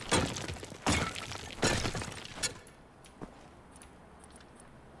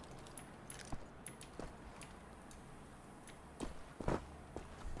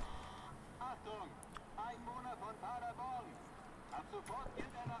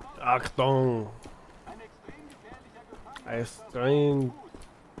 Achtung! Extrem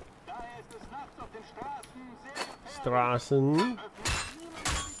Straßen.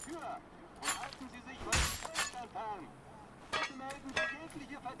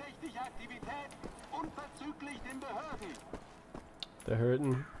 The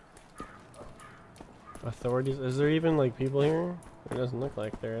hurting authorities. Is there even like people here? It doesn't look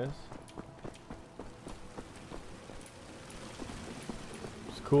like there is.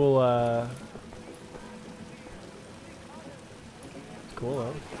 It's cool. It's cool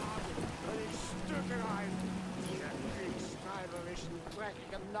though.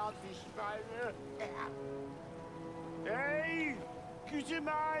 Hey,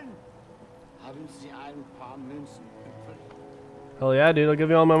 Gütemann! Haben Sie ein paar Münzen übrig? Hell yeah, dude! I'll give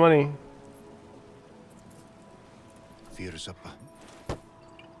you all my money. Vierusappa.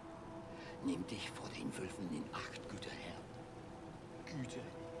 Nimm dich vor den Wölfen in Acht, guter Herr. Güte.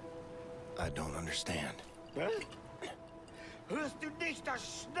 I don't understand. Hörst du nicht das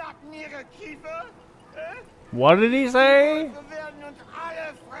Schnacken ihrer Kiefer? What did he say? Wir werden uns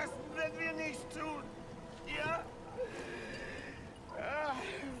alle fressen, wenn wir nichts tun. Ja?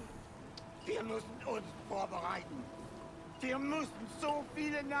 Wir müssen uns vorbereiten. Wir müssen so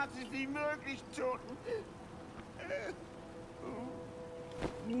viele Nazis wie möglich töten.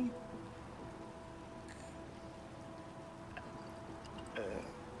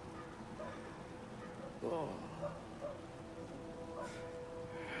 Oh.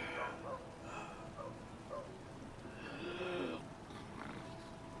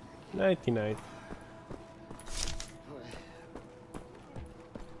 Nighty night.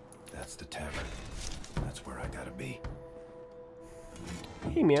 That's the tavern. That's where I gotta be.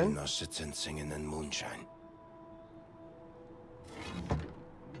 Hey man. No sitzen singing in moonshine.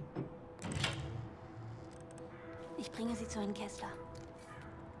 Ich bringe Sie zu Herrn Kessler.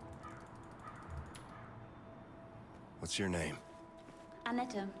 What's your name?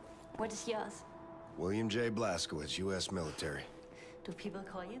 Annette, what is yours? William J. Blazkowicz, U.S. military. Do people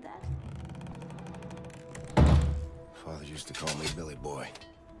call you that? Father used to call me Billy Boy.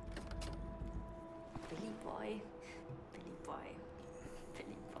 Billy Boy. Billy Boy.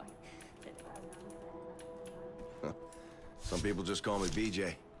 Billy Boy. Some people just call me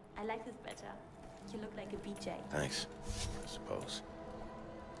BJ. I like this better. You look like a BJ. Thanks, I suppose.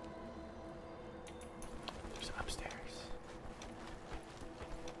 Just upstairs.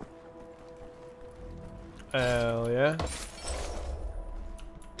 Hell yeah.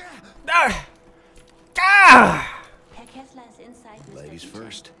 Ah! Ah! Herr Kessler is inside, Mr. Ladies BJ.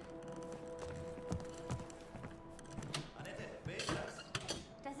 first.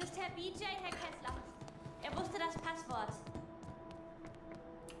 Das ist Herr BJ, Herr Kessler. Wusste das Passwort.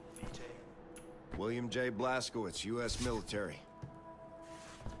 William J. Blazkowicz, U.S. military.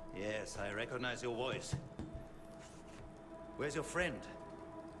 Yes, I recognize your voice. Where's your friend?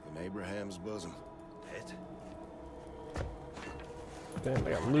 In Abraham's bosom. Dead? Damn,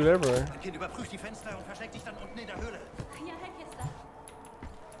 I got loot everywhere. Kind, überprüf die Fenster und versteck dich dann unten in der Höhle. Ja, Herr Kessler.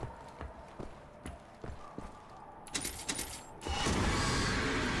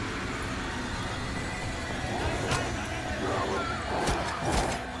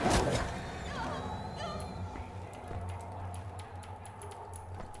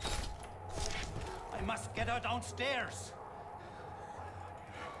 I must get her downstairs.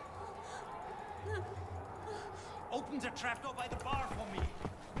 Open the trapdoor by the bar for me.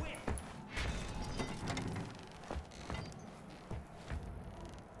 Quick!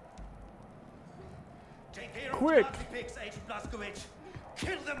 Take care of Quick! the Nazi pigs, Agent Blazkowicz.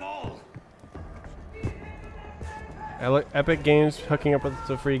 Kill them all! Epic Games hooking up with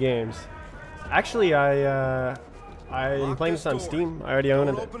some free games. Actually, I'm playing this on Steam. I already own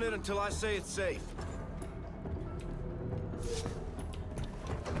it. Don't open it until I say it's safe.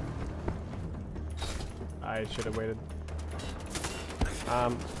 I should have waited.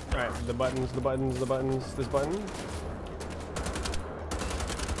 Alright, the buttons, this button.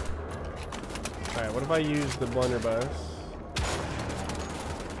 Alright, what if I use the blunderbuss?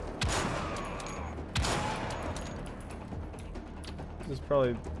 This is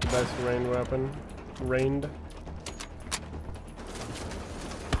probably the best ranged weapon.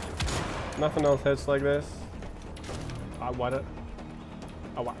 Nothing else hits like this. What?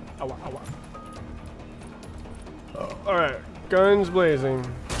 Alright, guns blazing.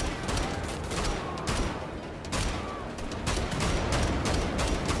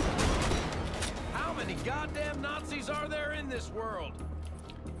 How many goddamn Nazis are there in this world?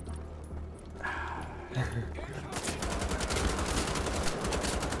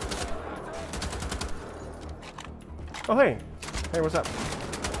 Oh hey, hey, what's up?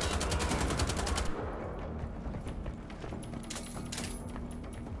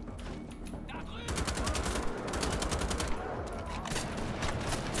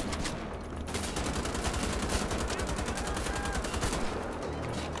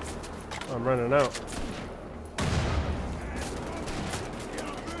 I'm running out.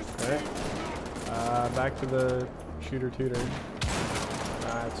 Okay. Back to the shooter tutor.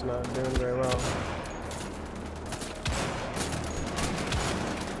 It's not doing very well.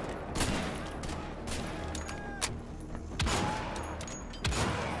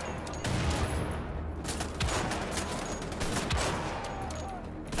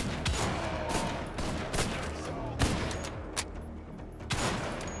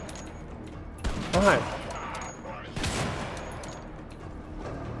 Fine.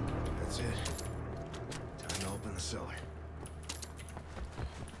 That's it. Time to open the cellar.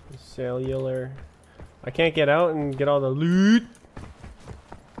 Cellular. I can't get out and get all the loot.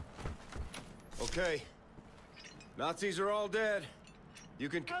 Okay. Nazis are all dead. You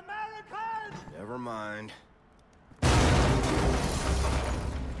can... Americans! Never mind.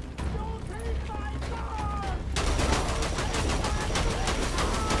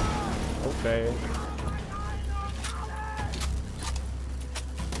 Okay.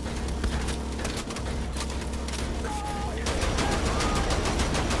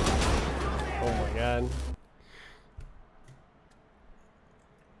 Oh my god.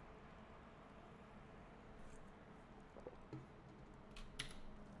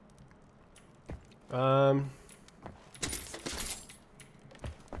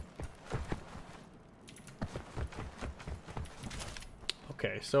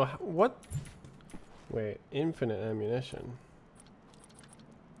 Okay, so what? Wait, infinite ammunition.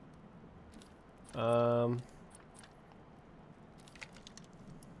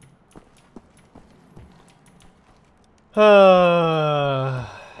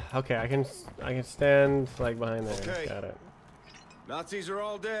 Okay, I can stand like behind there. Okay. Got it. Nazis are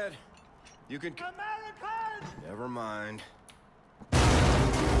all dead. You can... Americans! Never mind.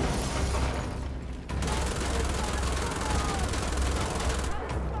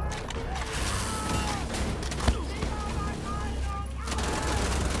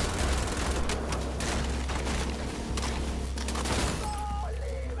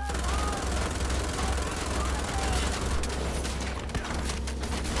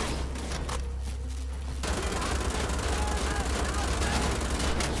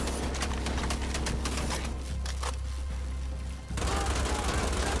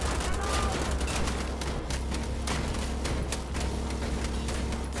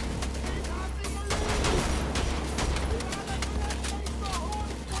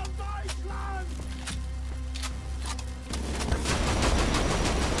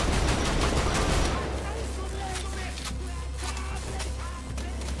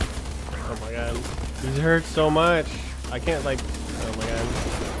 Oh my god. These hurt so much. I can't like. Oh my god.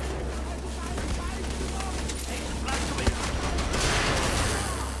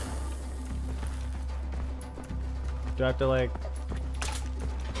 Do I have to like?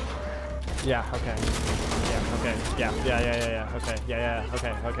 Yeah. Okay. Yeah. Okay. Yeah. Yeah. Okay. Yeah.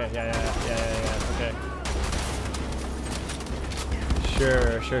 Okay. Okay. Yeah. Okay.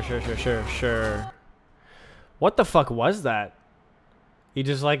 Sure. What the fuck was that? He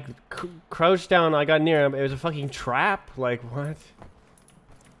just like crouched down. I got near him. It was a fucking trap. Like what?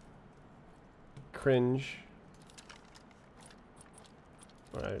 Cringe.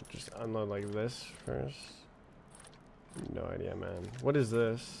 Alright, just unload like this first. No idea, man. What is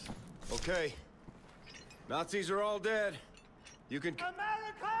this? Okay. Nazis are all dead. You can...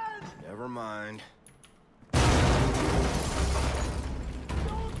 Americans! Never mind.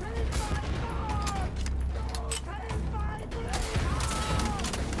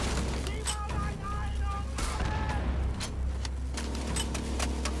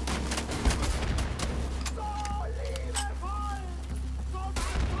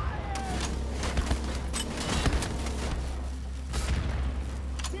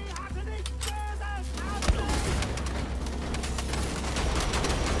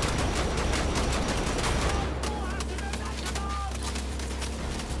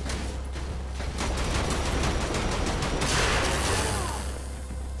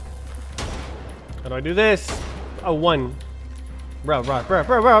 How do I do this? Oh, one. Bro, what the fuck?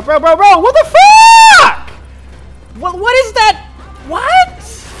 What is that? What?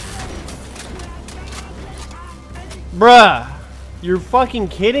 Bruh, you're fucking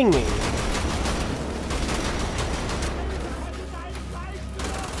kidding me.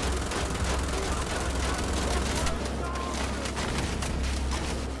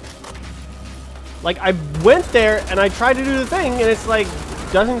 Like, I went there and I tried to do the thing and it's like,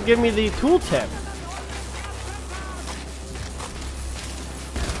 doesn't give me the tooltip.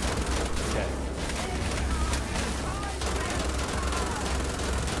 Okay.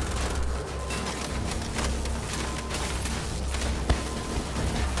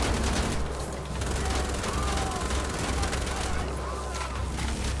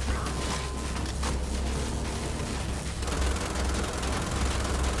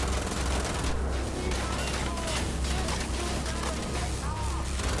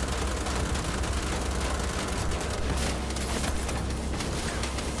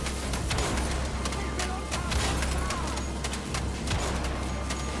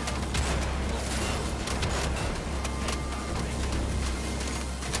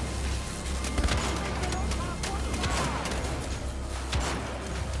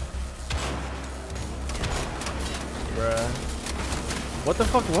 bruh. What the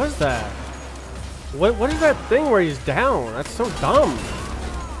fuck was that? What is that thing where he's down? That's so dumb.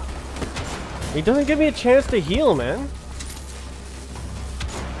 He doesn't give me a chance to heal, man.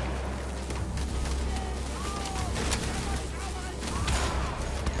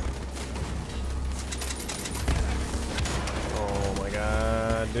 Oh my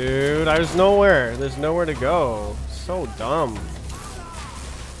god, dude. There's nowhere to go. So dumb.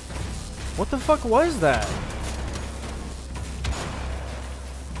 What the fuck was that?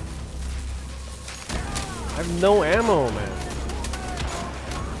 I have no ammo, man.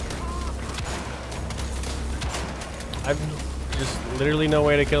 I've just literally no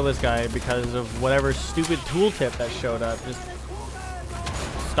way to kill this guy because of whatever stupid tooltip that showed up. Just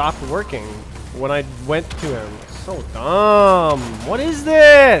stopped working when I went to him. So dumb. What is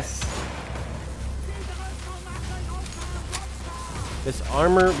this? This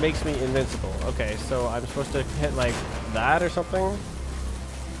armor makes me invincible. Okay, so I'm supposed to hit like that or something?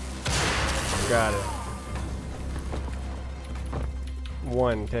 Got it.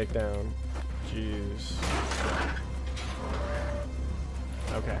 1 takedown. Jeez.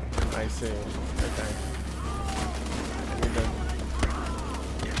 Okay, I see. Okay. I need to...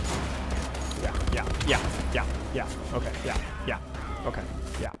 Yeah. Okay, yeah. Okay,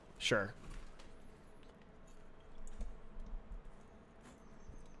 yeah, sure.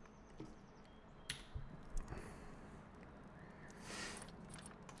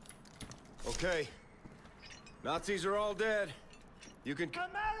 Okay. Nazis are all dead. You can...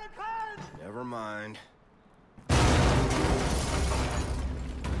 American! Never mind.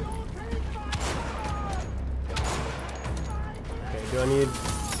 Okay, do I need...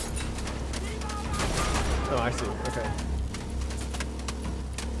 Oh, I see. Okay.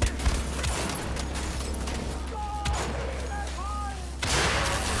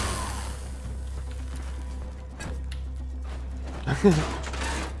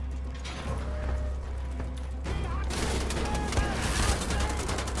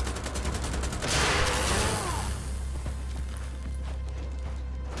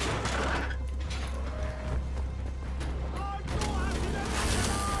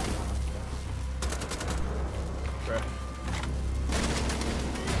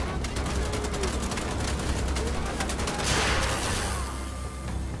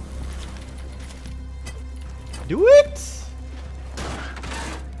 Do it!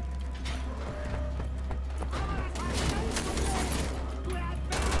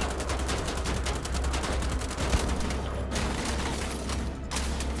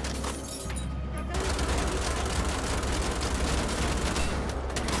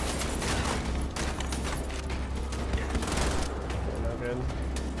 No good.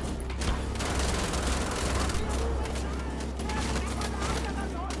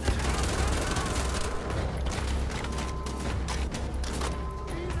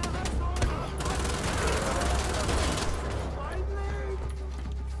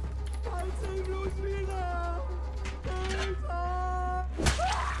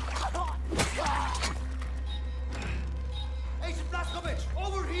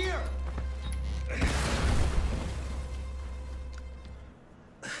 Over here!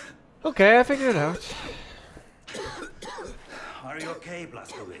 Okay, I figured it out. Are you okay,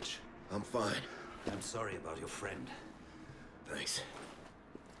 Blazkowicz? I'm fine. I'm sorry about your friend. Thanks.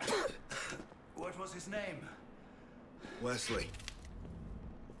 What was his name? Wesley.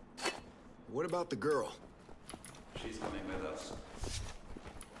 What about the girl? She's coming with us.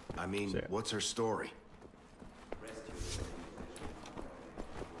 I mean, what's her story?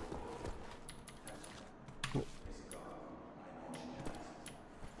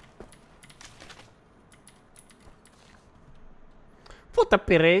 What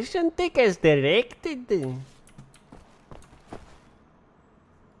operation take as directed?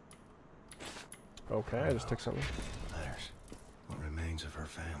 Okay, I just took something. Letters. What remains of her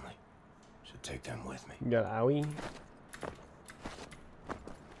family? Should take them with me. You got owie.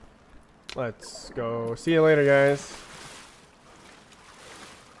 Let's go. See you later, guys.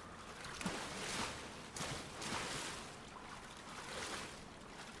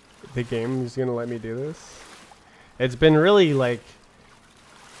 The game is gonna let me do this. It's been really like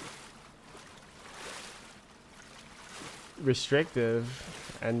restrictive,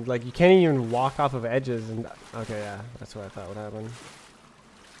 and like you can't even walk off of edges. And okay, yeah, that's what I thought would happen.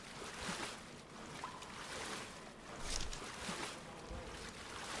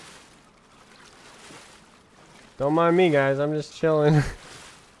 Don't mind me, guys. I'm just chilling.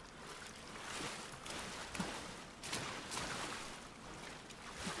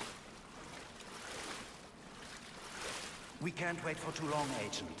 We can't wait for too long,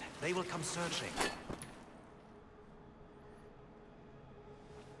 Agent. They will come searching.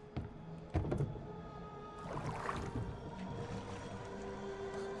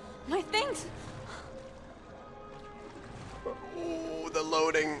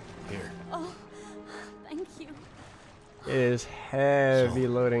 loading. Here. Oh, thank you. It is heavy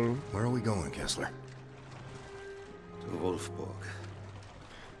loading. Where are we going, Kessler? To Wolfsburg.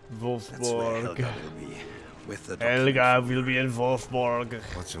 That's where Helga Wolfsburg. will be. With the Helga will be in Wolfsburg.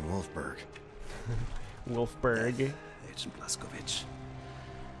 What's in Wolfsburg? Wolfsburg. Agent Blazkowicz.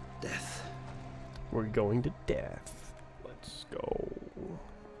 Death. We're going to death. Let's go.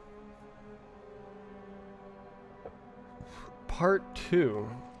 Part 2.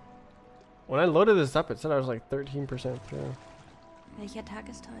 When I loaded this up, it said I was like 13% through. Welcher Tag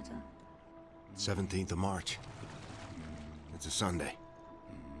ist heute? 17th of March. It's a Sunday.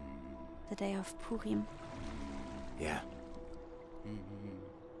 The day of Purim. Yeah.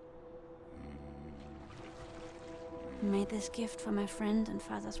 I made this gift for my friend and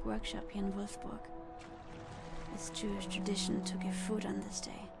father's workshop here in Wolfsburg. It's Jewish tradition to give food on this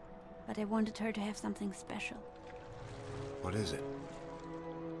day, but I wanted her to have something special. What is it?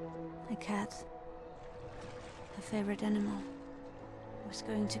 A cat. Her favorite animal. I was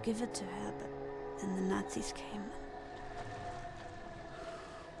going to give it to her, but then the Nazis came.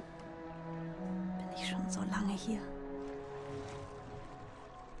 Bin ich schon so lange hier?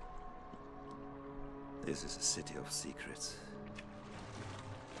 This is a city of secrets.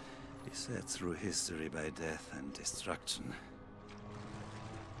 Beset through history by death and destruction.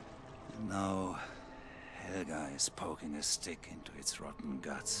 And now, Helga is poking a stick into its rotten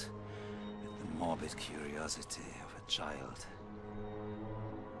guts with the morbid curiosity of a child.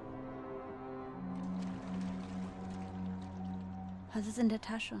 Was ist in der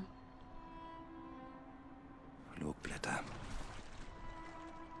Tasche? Flugblätter.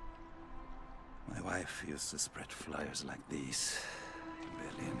 My wife used to spread flyers like these in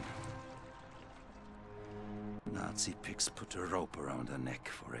Berlin. Nazi pigs put a rope around her neck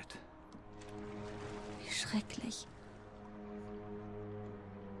for it. Wie schrecklich.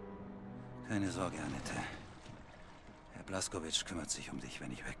 Keine Sorge, Annette. Herr Blazkowicz kümmert sich um dich,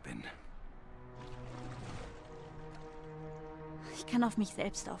 wenn ich weg bin. Ich kann auf mich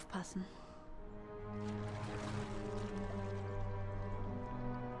selbst aufpassen.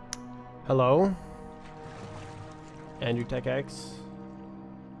 Hello? Andrew Tech X.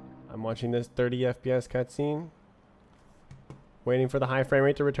 I'm watching this 30 FPS cutscene. Waiting for the high frame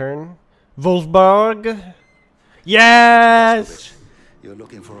rate to return. Wolfsburg! Yes! Blazkowicz, you're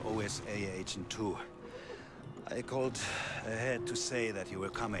looking for OSA Agent 2. I called ahead to say that you were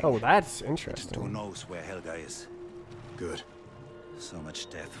coming. Oh, that's Who interesting. knows where Helga is? Good. So much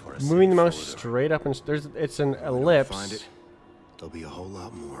death for a Moving the safe mouse folder. straight up and it's an When we ellipse. find it, there'll be a whole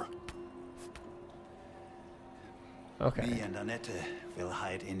lot more. Okay. Me and Annette will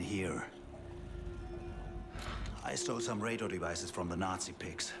hide in here. I stole some radio devices from the Nazi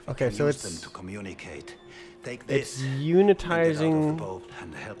pigs. We Okay, can so use it's- them to communicate. Take It's this. and get out of the unitizing boat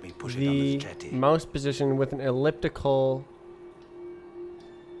and help me push it on the the jetty. mouse position with an elliptical.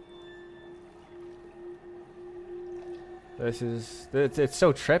 It's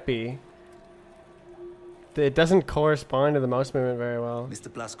so trippy. It doesn't correspond to the mouse movement very well. Mr.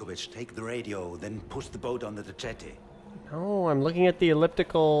 Blazkowicz, take the radio, then push the boat onto the jetty. No, I'm looking at the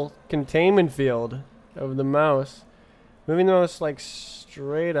elliptical containment field of the mouse. Moving the mouse like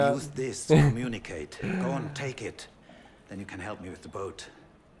straight up. Use this to communicate. Go on, take it. Then you can help me with the boat.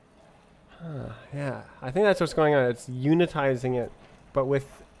 Yeah, I think that's what's going on. It's unitizing it, but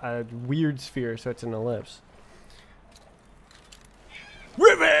with a weird sphere, so it's an ellipse.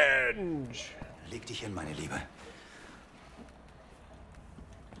 Revenge! Leg dich hin, meine Liebe.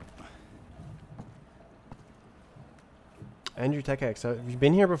 Andrew Tech X, have you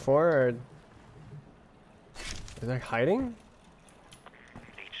been here before, or is that hiding?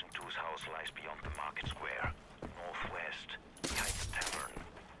 Agent 2's house lies beyond the market square, northwest, behind the tavern,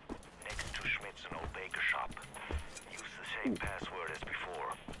 next to Schmidt's an old baker shop. Use the same password as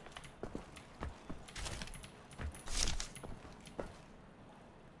before.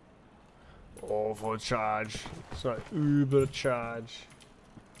 Overcharge. It's not Übercharge.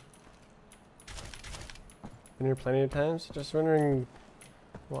 Been here plenty of times. Just wondering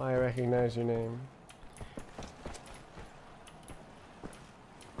why I recognize your name.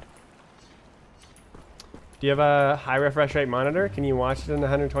 Do you have a high refresh rate monitor? Can you watch it in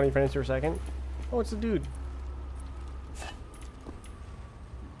 120 frames per second? Oh, it's a dude.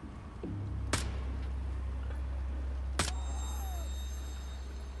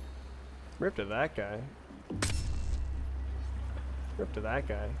 Rip to that guy. Rip to that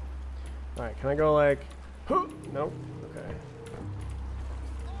guy. Alright, can I go like... Nope. Okay.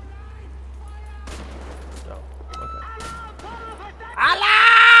 No. Okay.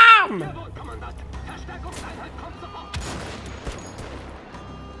 Alarm!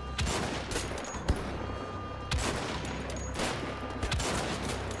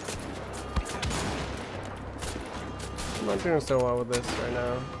 not doing so well with this right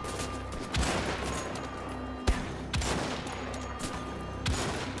now.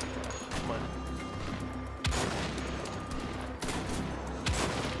 Come on.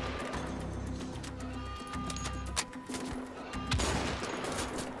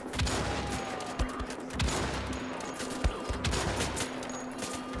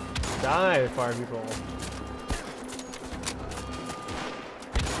 Die, fire people.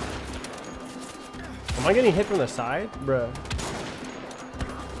 Am I getting hit from the side? Bruh.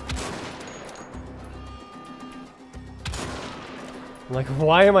 Like,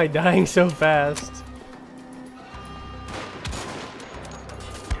 why am I dying so fast?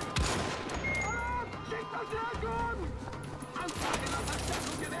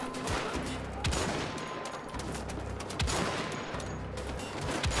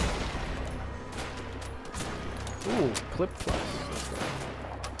 Ooh, clip plus.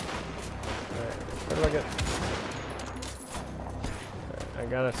 Alright, what do I get? Alright, I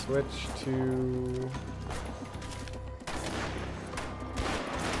gotta switch to...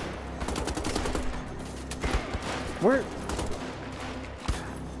 Where?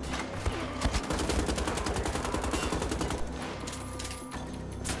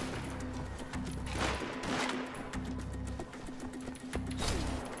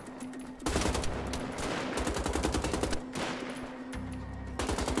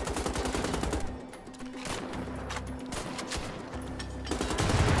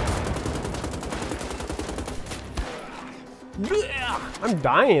 I'm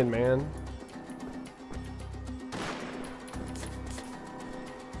dying, man.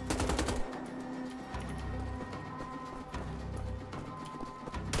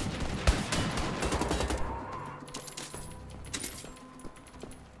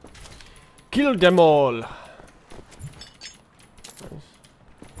 Kill them all. Nice.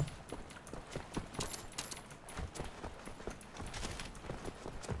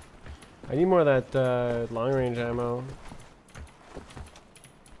 I need more of that long range ammo.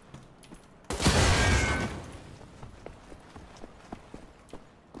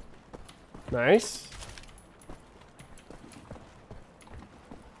 Nice.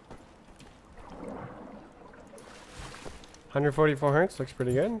 $144 looks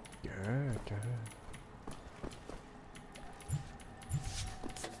pretty good. Good, good.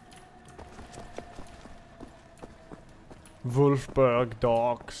 Wolfsburg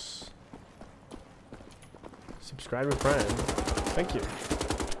dogs. Subscribe with Prime. Thank you.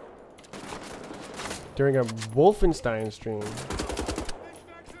 During a Wolfenstein stream.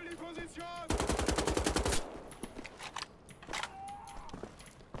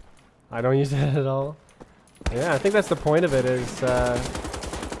 I don't use that at all. Yeah, I think that's the point of it, is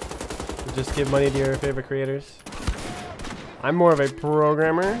just give money to your favorite creators. I'm more of a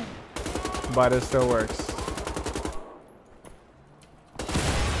programmer, but it still works.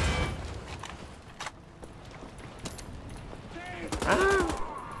 Ah!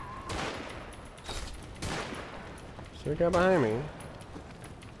 Is there a guy behind me?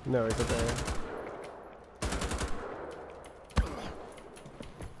 No, he's up there.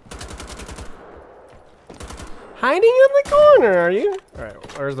 Hiding in the corner, are you?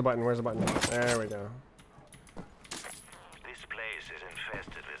 Alright, where's the button? Where's the button? There we go. This place is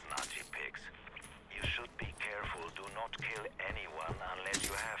infested with Nazi pigs. You should be careful. Do not kill anyone unless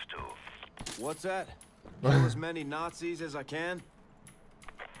you have to. What's that? Kill as many Nazis as I can?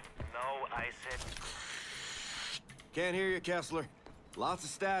 No, I said... Can't hear you, Kessler. Lots of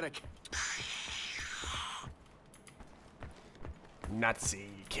static. Nazi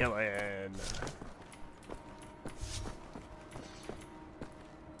killing.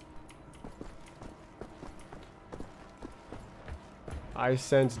 I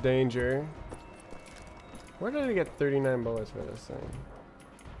sense danger. Where did I get 39 bullets for this thing?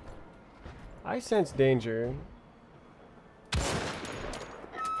 I sense danger.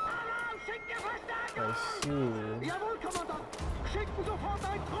 I see. No.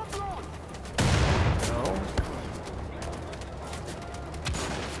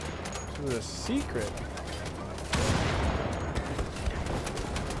 This is a secret.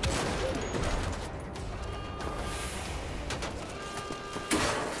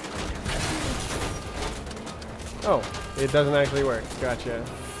 Oh, it doesn't actually work. Gotcha.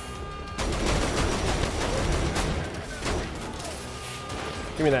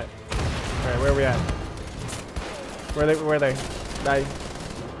 Give me that. Alright, where are we at? Where are they? Die.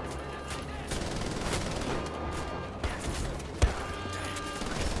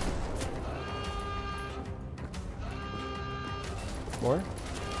 More?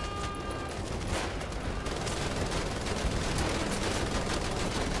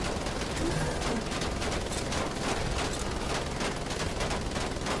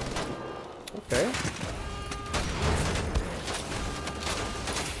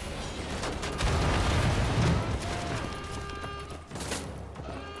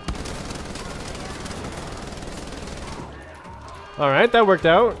 Alright, that worked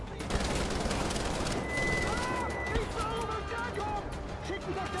out.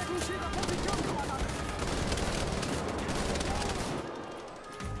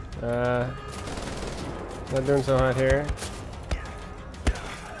 Not doing so hot here.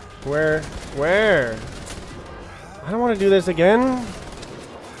 Where? I don't want to do this again.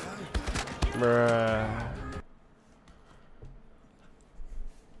 Bruh.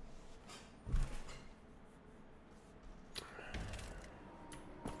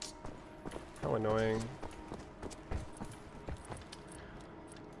 How annoying.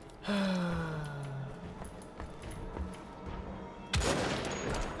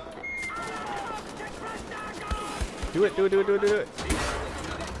 Do it.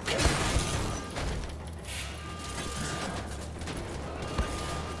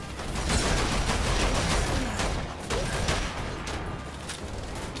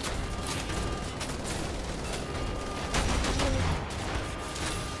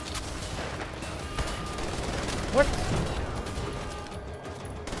 What?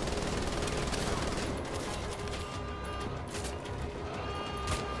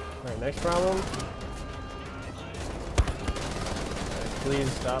 Alright, next problem.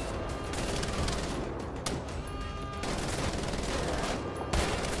 Please stop.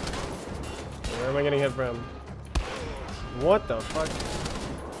 Where am I getting hit from? What the fuck?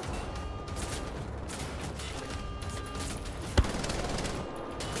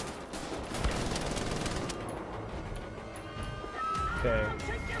 Okay.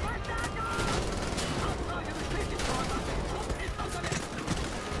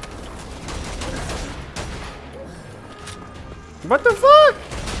 What the fuck?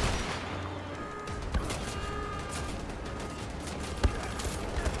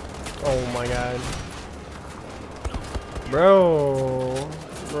 Oh my god. Bro.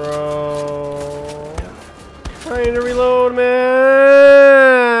 Trying to reload, man.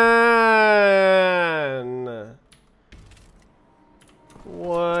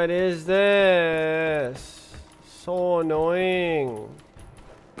 What is this? So annoying.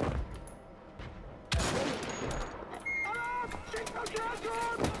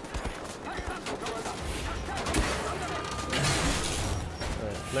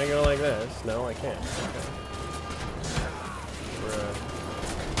 Can I go like this? No, I can't. Okay. Bruh.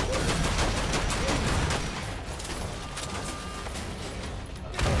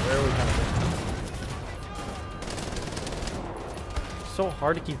 Where are we coming? So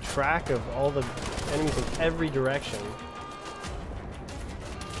hard to keep track of all the enemies in every direction.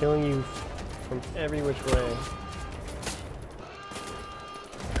 Killing you from every which way.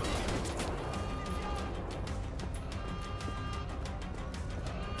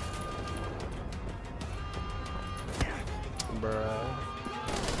 Bruh.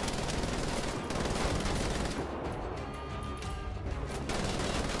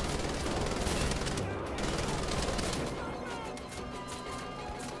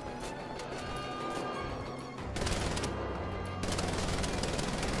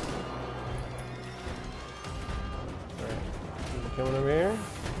 Alright. Coming over here?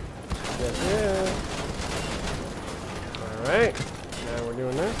 Yes, yeah. Alright. Now we're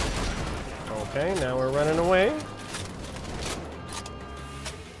doing this. Okay, now we're running away.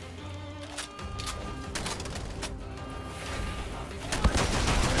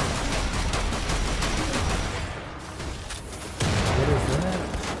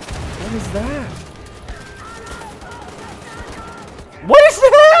 What is that? What is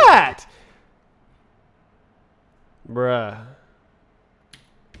that? Bruh.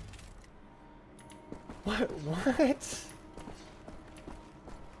 What?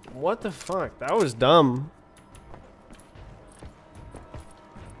 What the fuck? That was dumb.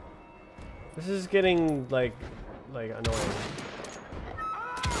 This is getting like annoying.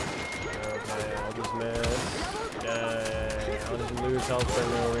 Okay, I'll just miss. Yeah, I'll just lose health for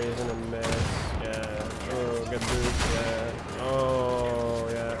no reason and miss. Yeah. Oh, good boost. Yeah. Oh,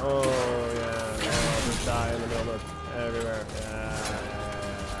 yeah. Oh, yeah. Oh, I'll just die in the middle of everywhere. Yeah.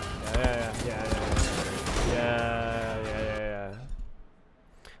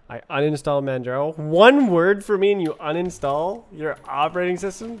 I uninstalled Manjaro. One word for me and you uninstall your operating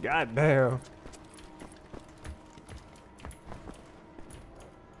system? God damn.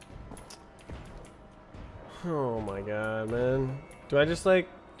 Oh my god, man. Do I just like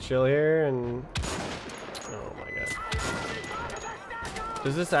chill here and... Oh my god.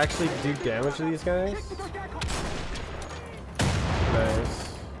 Does this actually do damage to these guys? Nice.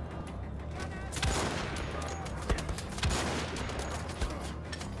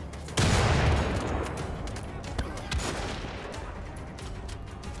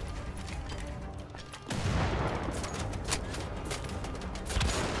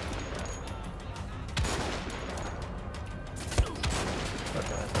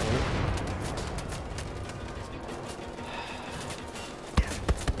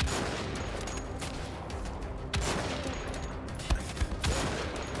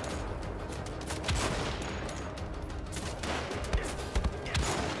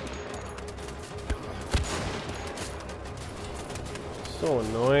 So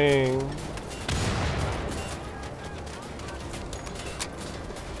annoying.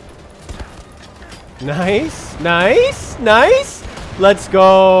 Nice, nice, nice. Let's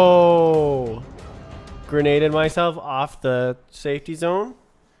go. Grenaded myself off the safety zone.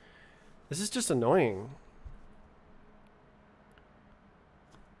 This is just annoying.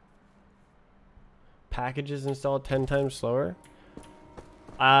 Packages installed 10 times slower.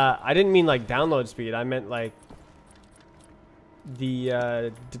 I didn't mean like download speed. I meant like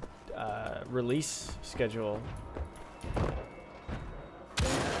the release schedule.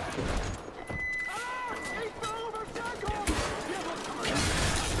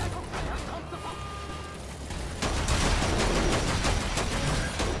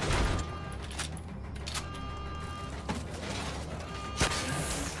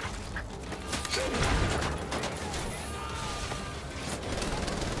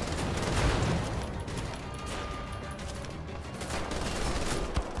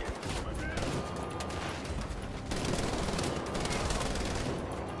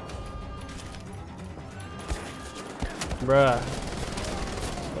 Bruh.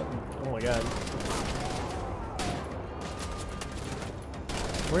 Oh my god.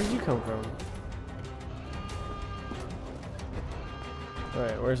 Where did you come from?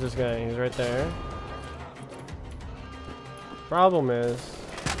 Alright, where's this guy? He's right there. Problem is...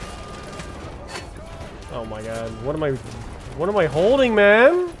 Oh my god. What am I holding,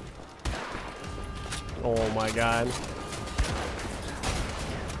 man? Oh my god.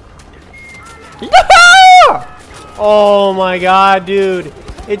 Oh my god, dude.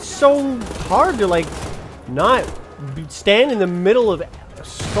 It's so hard to like not stand in the middle of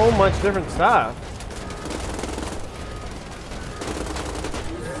so much different stuff.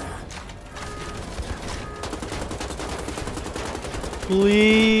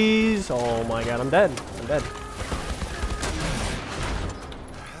 Please. Oh my god, I'm dead. I'm dead.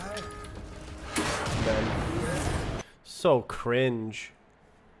 I'm dead. So cringe.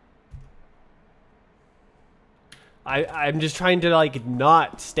 I'm just trying to like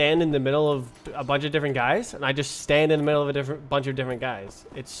not stand in the middle of a bunch of different guys, and I just stand in the middle of a bunch of different guys.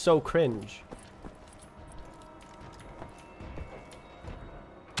 It's so cringe.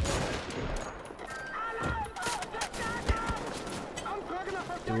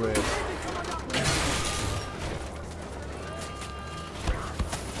 Do it.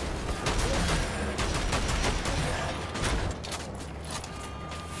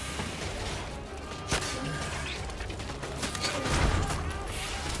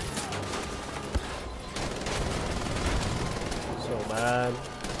 Bad.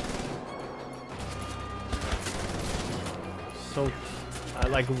 So,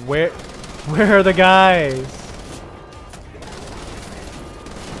 like, where are the guys?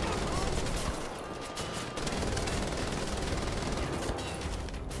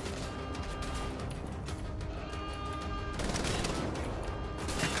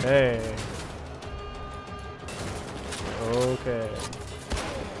 Hey. Okay.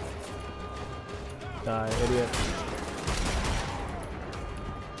 Die, idiot.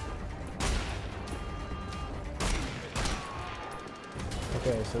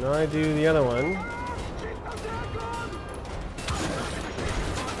 Okay, so now I do the other one.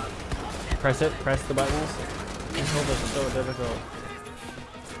 Press it, press the buttons. Control this is so difficult.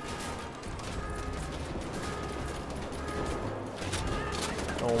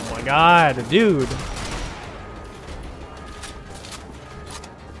 Oh my god, dude!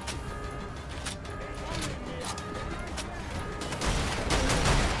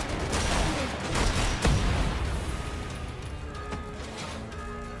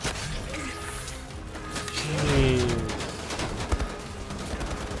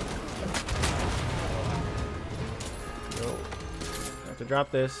 Drop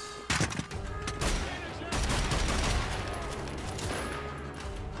this.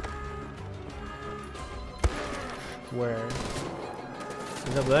 Where?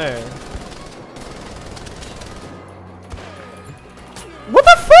 He's up there. What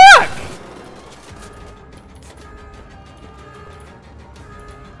the fuck?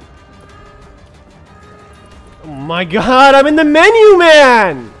 Oh my god, I'm in the menu,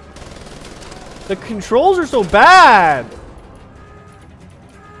 man! The controls are so bad.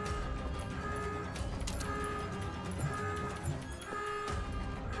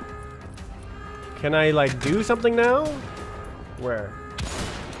 Can I like do something now? Where?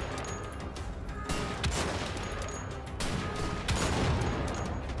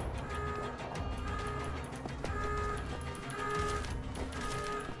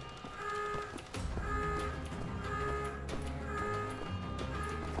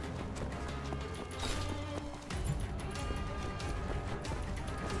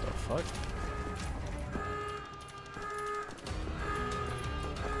 fuck?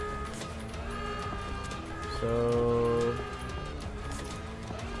 So...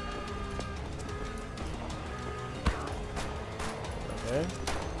 Okay.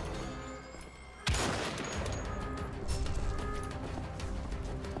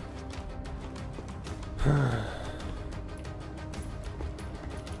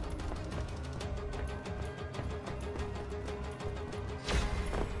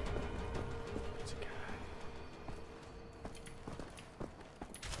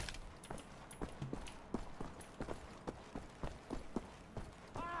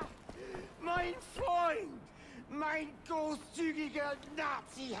 Mein Freund! Mein großzügiger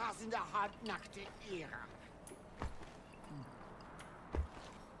Nazi-hassender halbnackte Ehre!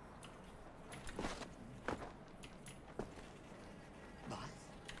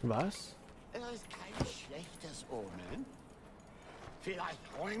 Was? Es ist kein schlechtes Omen. Vielleicht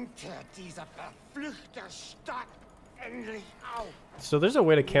räumt dieser verfluchte Stadt endlich auf. So there's a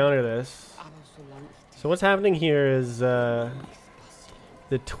way to counter this. So what's happening here is the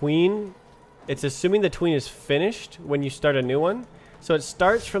tween. It's assuming the tween is finished when you start a new one. So it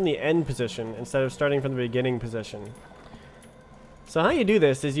starts from the end position instead of starting from the beginning position. So how you do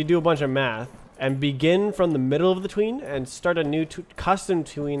this is you do a bunch of math and begin from the middle of the tween and start a new custom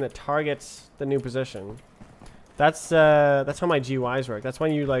tween that targets the new position. That's how my GUIs work. That's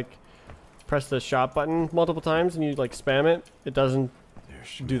when you like press the shop button multiple times and you like spam it. It doesn't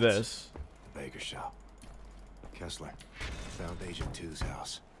do this. The baker shop. Kessler found Agent 2's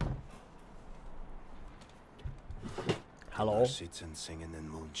house. Hello. Sitting singing in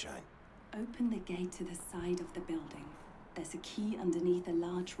moonshine. Open the gate to the side of the building. There's a key underneath a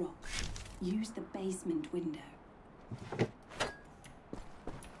large rock. Use the basement window.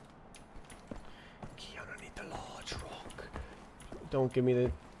 Key underneath the large rock. Don't give me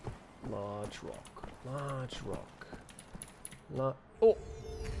the large rock. Large rock. Oh!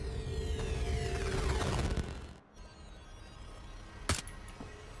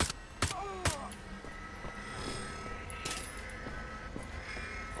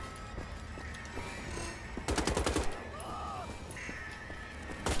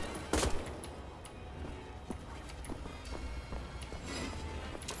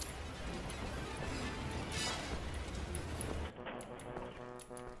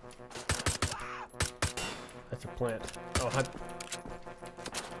 That's a plant. Oh, hi.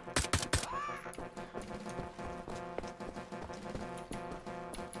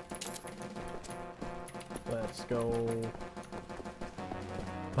 Let's go.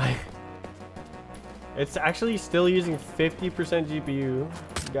 It's actually still using 50% GPU.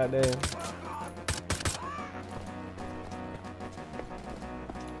 Goddamn.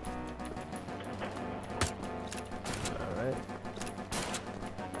 Alright.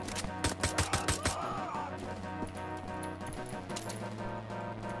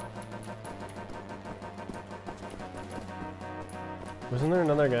 Wasn't there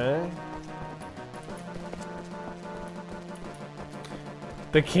another guy?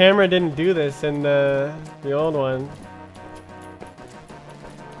 The camera didn't do this in the old one.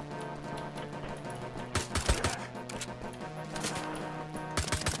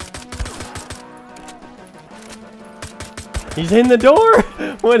 He's in the door!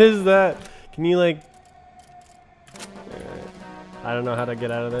 What is that? Can you like... I don't know how to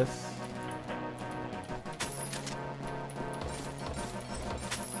get out of this.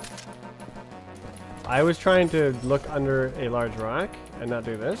 I was trying to look under a large rock and not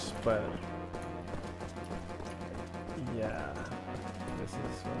do this, but yeah, this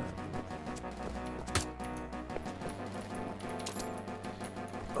is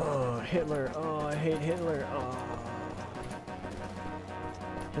oh, Hitler. Oh, I hate Hitler. Oh,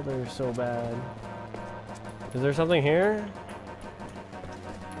 Hitler is so bad. Is there something here?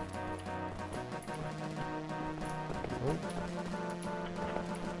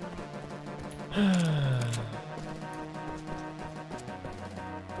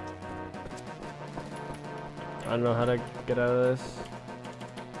 I don't know how to get out of this.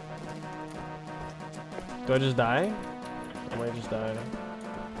 Do I just die? I might just die.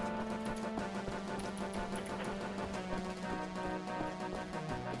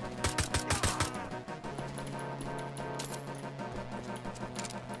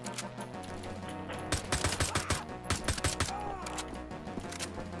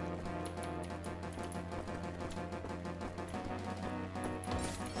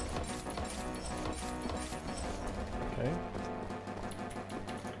 Okay.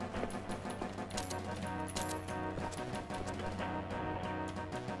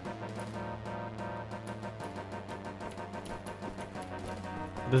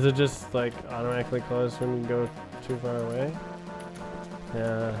 Does it just like automatically close when you go too far away?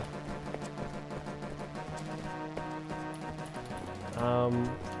 Yeah.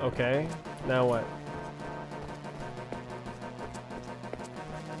 Okay. Now what?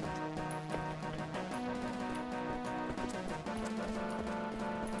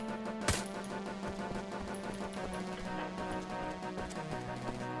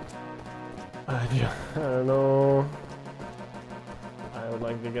 I don't know. I would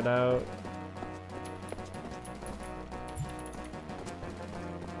like to get out.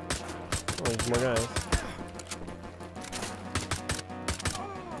 Oh, there's more guys.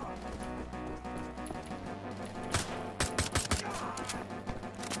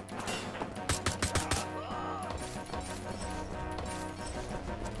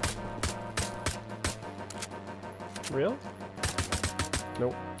 Real?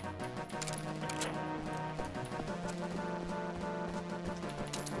 Nope.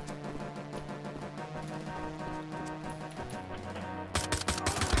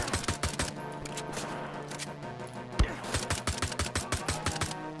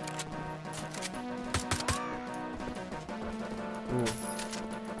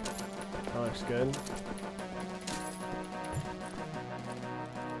 That looks good.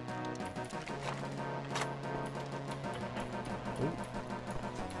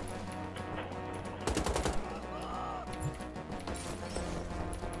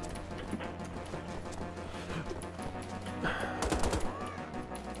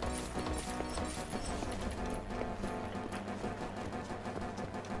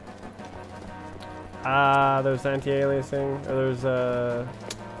 Ah, there's anti-aliasing, or there's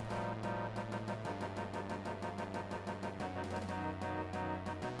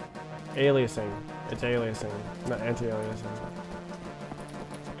aliasing. It's aliasing, not anti-aliasing.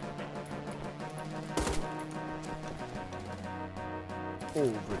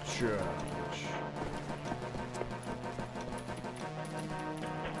 Overcharge.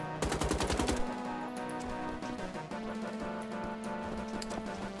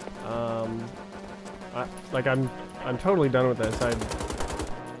 I'm totally done with this. I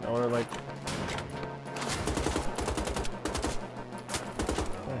want to like.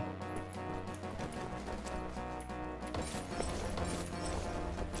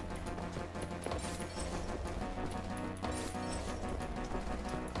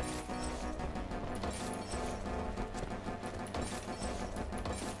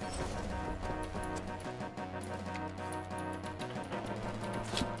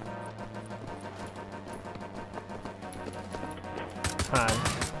 Hi.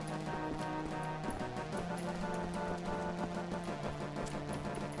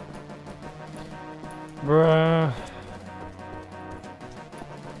 Bruh.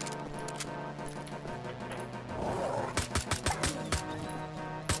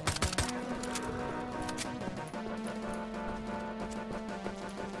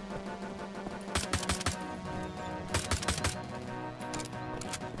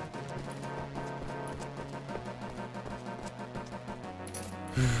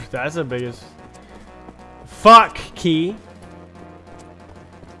 That's the biggest fuck key.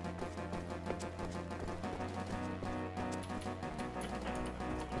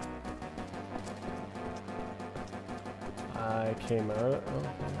 I came out. Okay.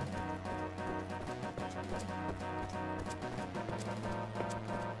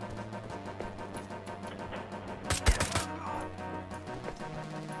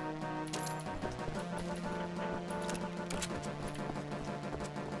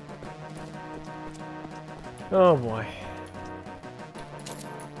 Oh boy.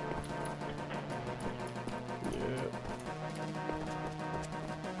 Yeah.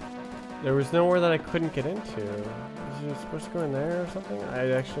 There was nowhere that I couldn't get into. Was it supposed to go in there or something?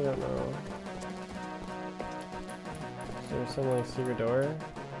 I actually don't know. Is there some like secret door?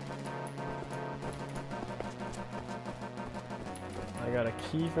 I got a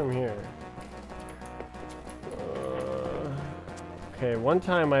key from here. Okay, one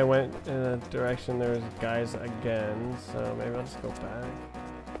time I went in a direction, there was guys again, so maybe I'll just go back.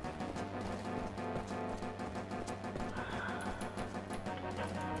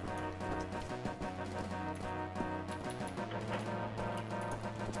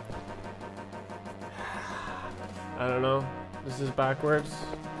 I don't know. This is backwards.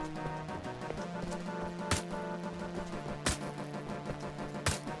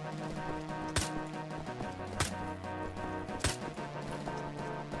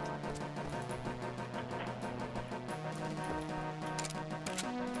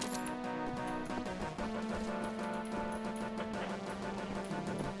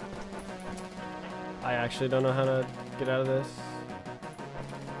 I actually don't know how to get out of this.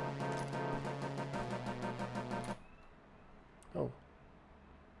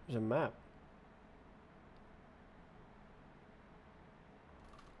 map.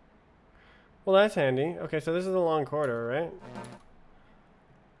 Well, that's handy. Okay, so this is a long corridor, right?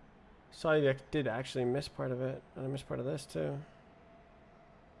 So I did actually miss part of it. And I missed part of this, too.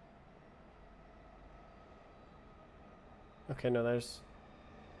 Okay, no, there's...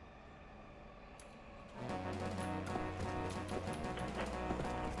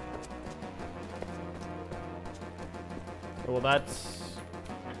 Well, that's...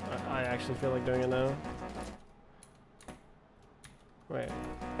 I actually feel like doing it now. Wait.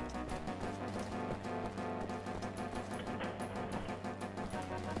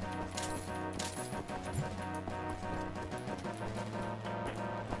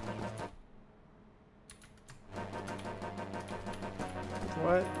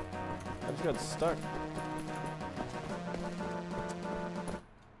 What? I just got stuck.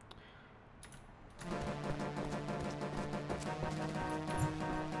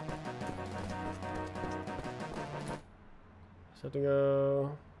 Just have to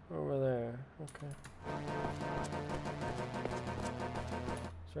go over there. Okay.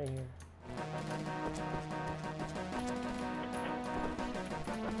 It's right here.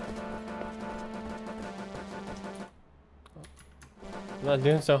 I'm not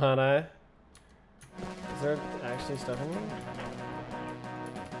doing so hot, eh? Is there actually stuff in here?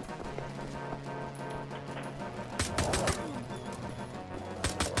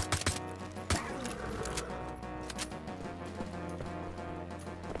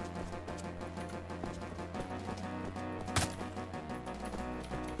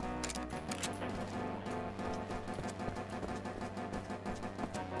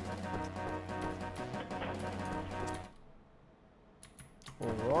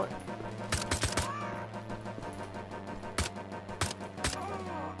 Alright.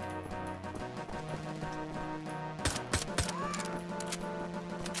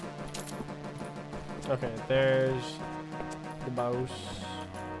 Okay, there's the boss.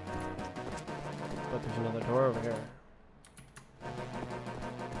 But there's another door over here.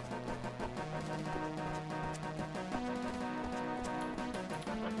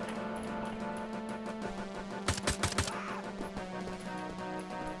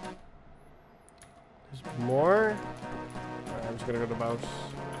 There's more? Alright, I'm just gonna go to the boss.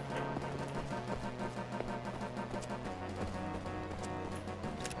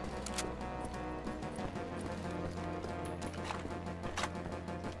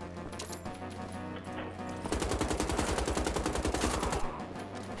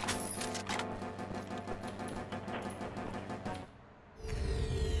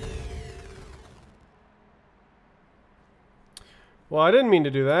 Well, I didn't mean to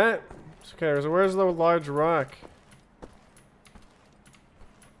do that. It's okay, so where's the large rock?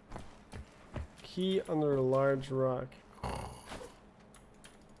 Key under a large rock.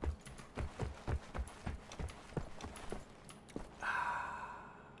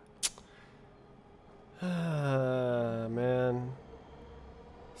 Man.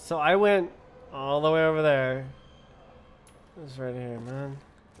 So I went all the way over there. It's right here, man.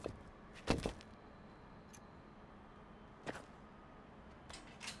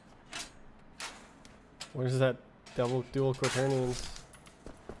 What is that? Dual quaternions.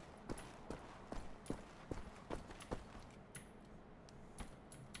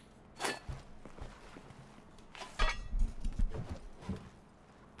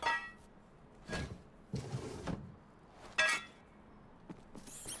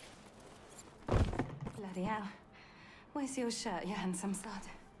 Bloody hell. Where's your shirt, you handsome sod?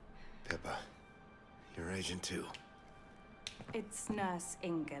 Pippa, you're Agent 2. It's Nurse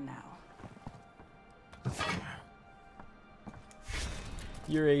Inga now.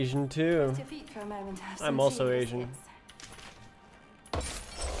 You're Asian too. Lift your feet for a moment, have some I'm tea also and Asian. biscuits.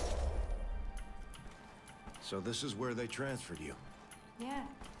 So this is where they transferred you. Yeah,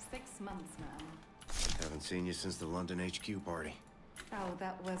 6 months now. Haven't seen you since the London HQ party. Oh,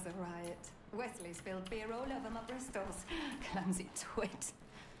 that was a riot. Wesley spilled beer all over my Bristols. Clumsy twit.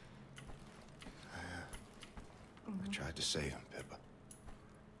 I tried to save him, Pippa.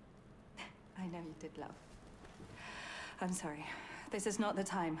 I know you did, love. I'm sorry. This is not the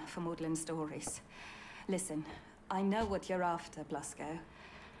time for maudlin stories. Listen, I know what you're after, Blasco.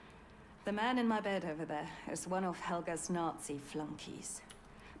 The man in my bed over there is one of Helga's Nazi flunkies.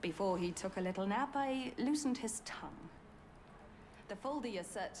 Before he took a little nap, I loosened his tongue. The folder you're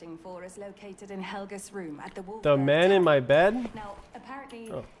searching for is located in Helga's room at the Wolf. The man in my bed? Now,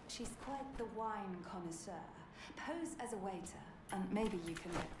 apparently, she's quite the wine connoisseur. Pose as a waiter, and maybe you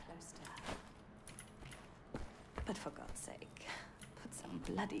can get close to her. But for God's sake, put some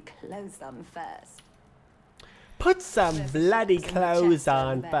bloody clothes on first. Put some There's bloody ships in the clothes chest over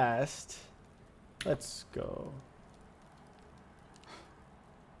on there. first. Let's go.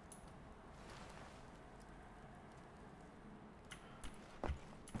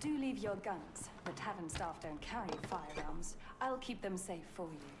 Do leave your guns. The tavern staff don't carry firearms. I'll keep them safe for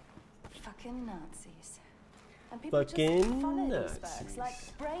you. Fucking Nazis. And people Fucking just follow these Nazis. folks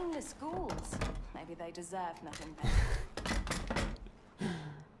like brainless ghouls. Maybe they deserve nothing better.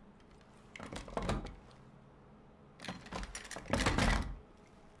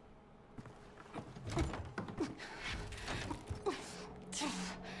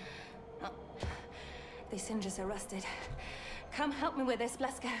 These hinges are rusted. Come help me with this,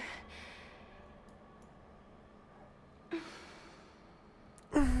 Blasco.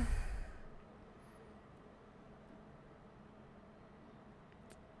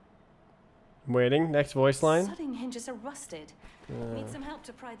 Waiting. Next voice line. Sodding hinges are rusted. Need some help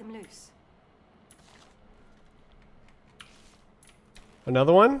to pry them loose.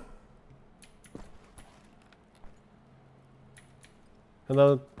 Another one.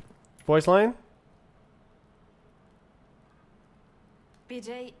 Another voice line.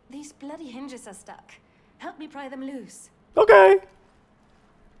 BJ, these bloody hinges are stuck. Help me pry them loose. Okay.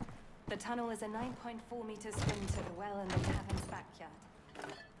 The tunnel is a 9.4 meter swim to the well in the tavern's backyard.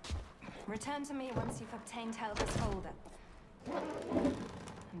 Return to me once you've obtained Helga's folder.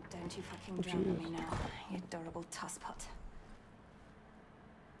 And don't you fucking drown on me now, you adorable tosspot.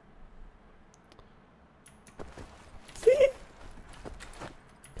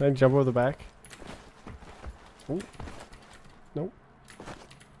 Can I jump over the back? Ooh. Nope.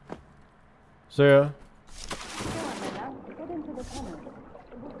 Zero.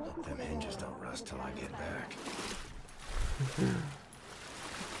 Hope them hinges don't rust till I get back.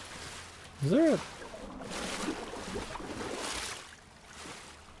 Is there a...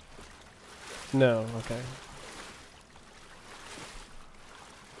 No, okay.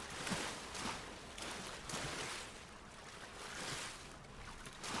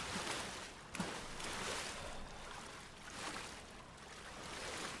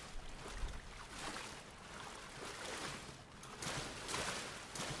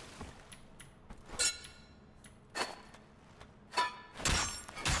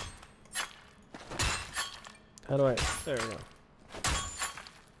 How do I... There we go.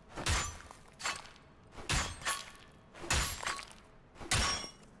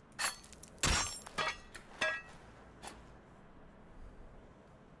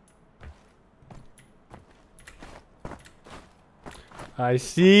 I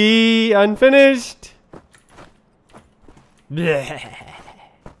see unfinished. Bleh.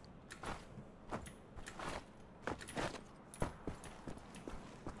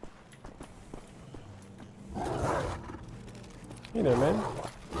 You know, man.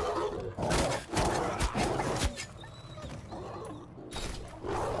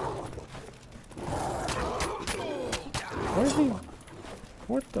 Where is he?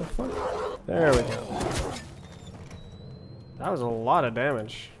 What the fuck? There we go. That was a lot of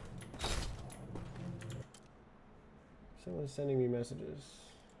damage. Someone's sending me messages.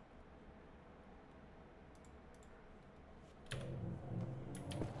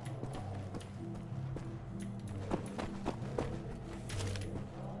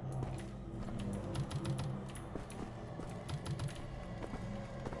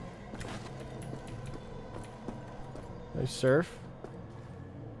 I surf?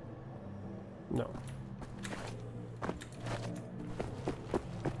 No.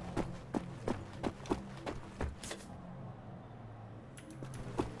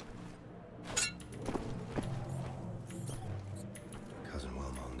 Cousin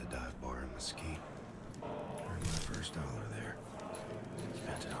Wilma owned a dive bar in Mesquite. Earned my first $1 there.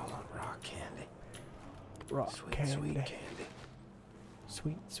 Spent it all on rock candy. Rock Sweet, candy. sweet candy.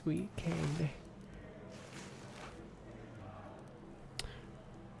 Sweet, sweet candy.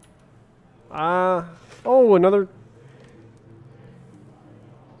 Oh, another.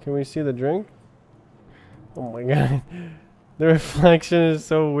 Can we see the drink? Oh my god. The reflection is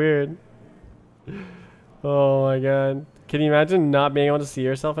so weird. Oh my god. Can you imagine not being able to see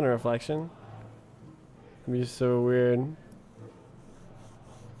yourself in a reflection? It'd be so weird.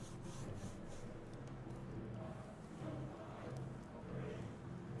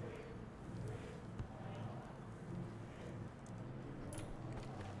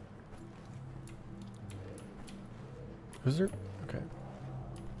 Was there? Okay.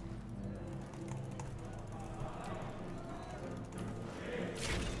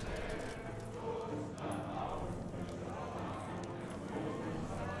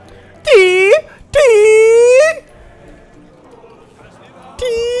 Tee! Tee!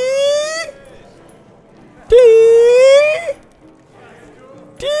 Tee! Tee!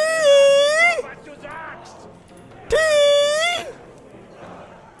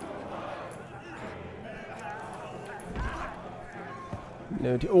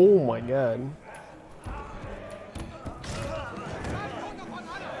 No. Oh my god.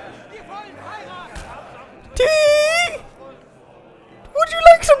 Tea! Would you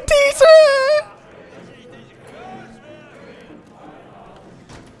like some tea, sir?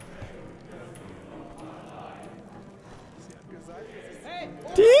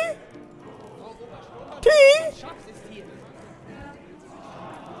 Tea? Tea?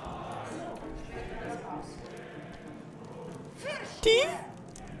 Tea?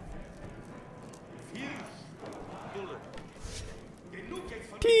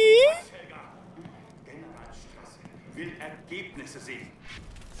 Tea? Will Ergebnisse sehen.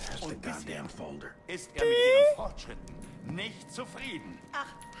 There's the goddamn folder. Ist er mit ihren Fortschritten nicht zufrieden?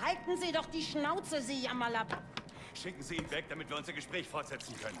 Ach, halten Sie doch die Schnauze, Sie Jammerlapp. Schicken Sie ihn weg, damit wir unser Gespräch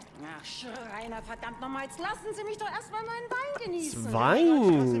fortsetzen können. Ach, Schreiner, verdammt nochmal, jetzt lassen Sie mich doch erstmal meinen Wein genießen.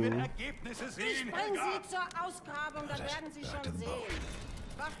 Wein? Ergebnisse sehen. Ich bringe Sie zur Ausgrabung, das werden Sie schon sehen.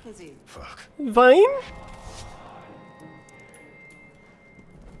 Warten Sie. Fuck. Wein?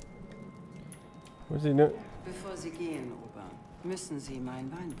 Was ist denn? Bevor Sie gehen, Ober, müssen Sie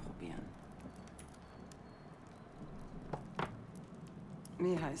meinen Wein probieren.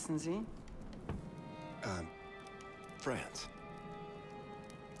 Wie heißen Sie? France.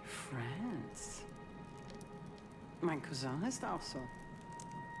 France. Mein Cousin heißt auch so.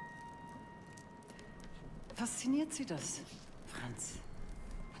 Fasziniert Sie das, Franz?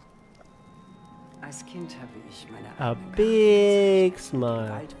 Als Kind habe ich meine A eigenen big im smile.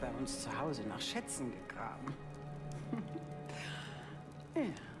 Wald bei uns zu Hause nach Schätzen gegraben. Ja,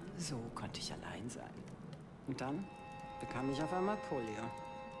 so konnte ich allein sein. Und dann bekam ich auf einmal Polio.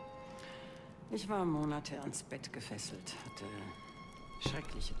 Ich war Monate ans Bett gefesselt, hatte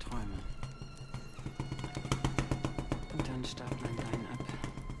schreckliche Träume. Und dann starb mein Bein ab.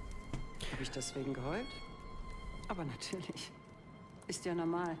 Habe ich deswegen geheult? Aber natürlich. Ist ja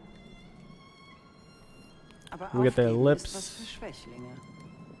normal. Aber Look at their aufgeben lips. ist was für Schwächlinge.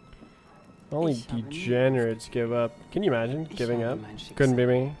 Only Ich habe nie degenerates give up. Can you imagine Ich giving habe up? mein Schicksal Couldn't be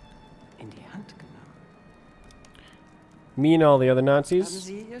me. in die Hand genommen. Me and all the other Haben Nazis,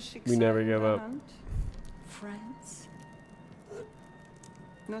 Sie Ihr we Schicksal never in give der up. Hand, Friends?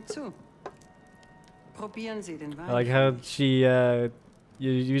 Nur zu. Probieren Sie den Wein. I like how she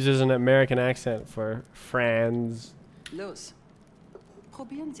uses an American accent for friends. Los.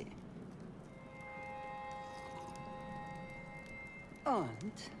 Probieren Sie.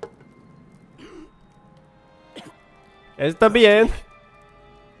 Und? Está bien.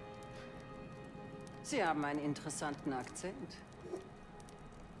 Sie haben einen interessanten Akzent.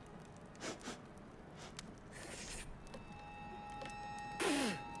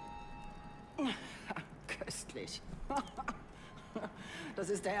 Köstlich. Das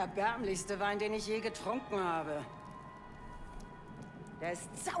ist der erbärmlichste Wein, den ich je getrunken habe. Der ist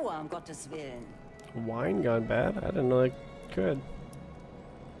sauer, um Gottes Willen. Wine gone bad? I didn't know it could.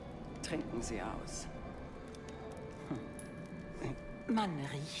 Trinken Sie aus. Man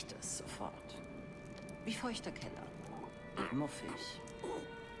riecht es sofort. Wie feuchter Keller. Muffig.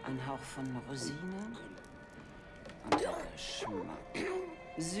 Ein Hauch von Rosine. Und der Geschmack.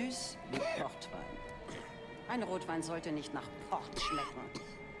 Süß wie Portwein. Ein Rotwein sollte nicht nach Port schmecken.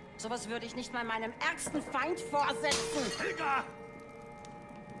 Sowas würde ich nicht mal meinem ärgsten Feind vorsetzen. Helga!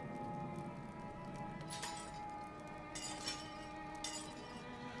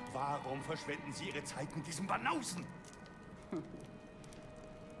 Warum verschwenden Sie Ihre Zeit mit diesem Banausen?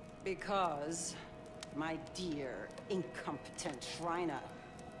 Because, my dear, incompetent Shriner,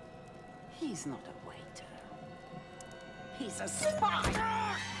 he's not a waiter. He's a spy!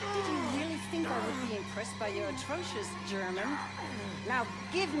 Did you really think I would be impressed by your atrocious German? Now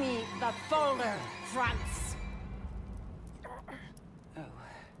give me the folder, Franz! Oh.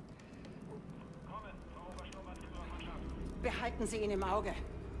 Behalten Sie ihn im Auge.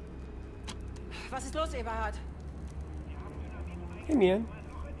 Was ist los, Eberhard? Hey, man.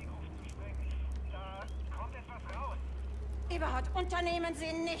 Eberhard, unternehmen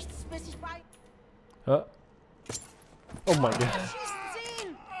Sie nichts, bis ich bei... Oh. Oh my god. Schießen Sie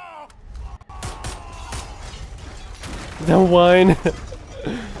ihn! The wine.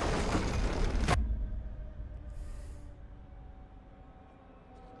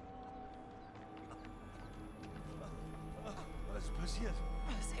 Was ist passiert?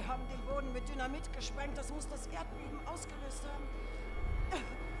 Sie haben den Boden mit Dynamit gesprengt. Das muss das Erdbeben ausgelöst haben.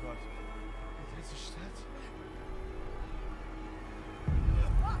 Gott, diese Stadt.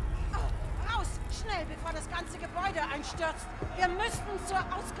 Raus! Schnell, bevor das ganze Gebäude einstürzt. Wir müssen zur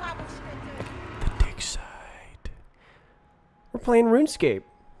Ausgrabungsstätte. The dig side. We're playing RuneScape.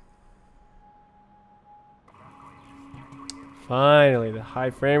 Finally, the high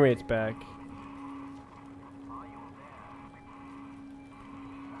frame rate's back.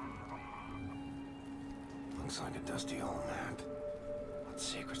 Looks like a dusty old map. What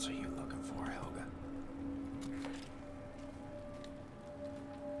secrets are you looking for, Helga?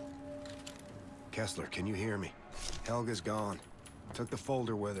 Kessler, can you hear me? Helga's gone. Took the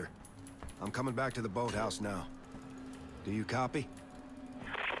folder with her. I'm coming back to the boathouse now. Do you copy?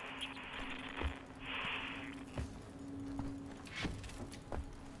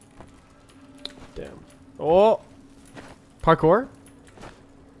 Damn. Oh! Parkour?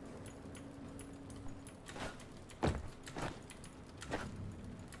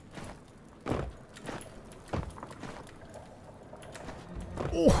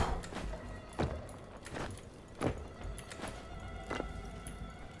 Oh!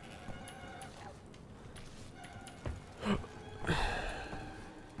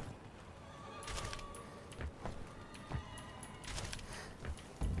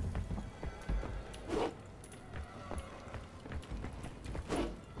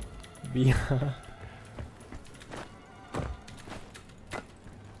 Yeah.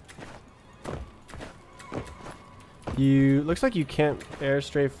 You looks like you can't air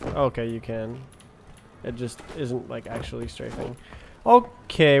strafe. Okay, you can. It just isn't like actually strafing.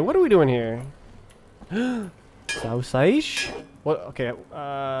 Okay, what are we doing here? Sausage? What? Okay.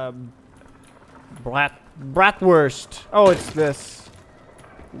 Bratwurst. Oh, it's this.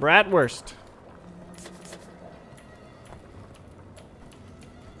 Bratwurst.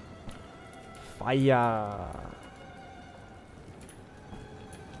 Fire.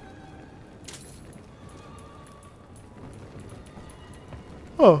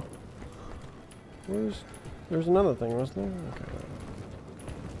 Oh. There's another thing, wasn't there? Okay.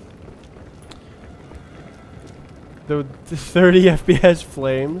 The 30 FPS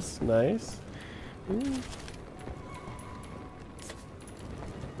flames. Nice. Mm.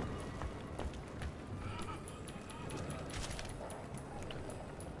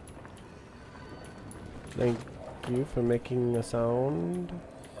 Thank you for making the sound.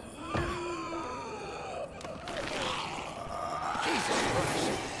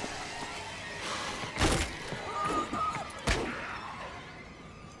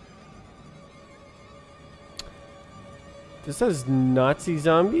 This says Nazi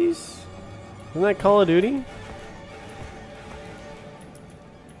zombies? Isn't that Call of Duty?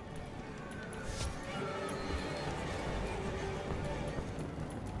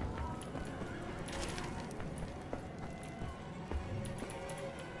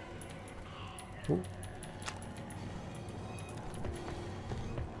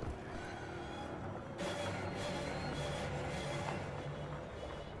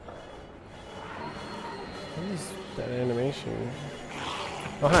 What is that animation?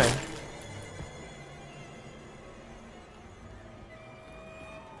 Oh, hi.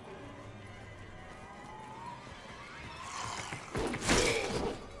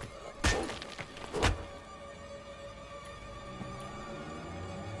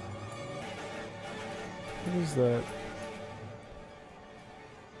 What is that?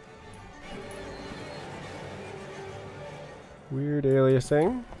 Weird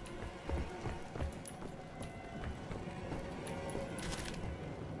aliasing.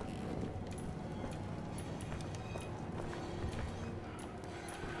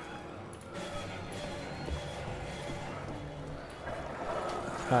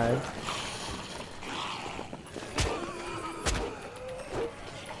 Hi.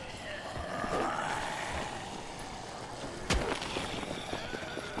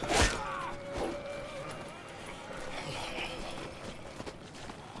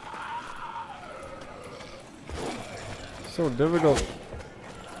 So difficult.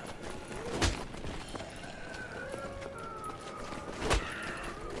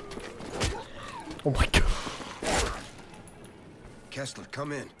 Oh my god. Kessler,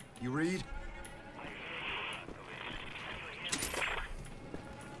 come in. You read?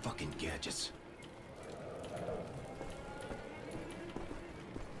 Fucking gadgets.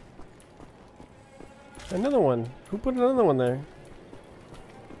 Another one. Who put another one there?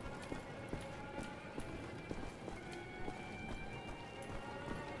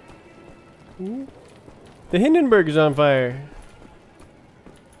 Hmm? The Hindenburg is on fire.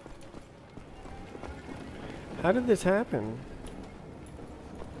 How did this happen?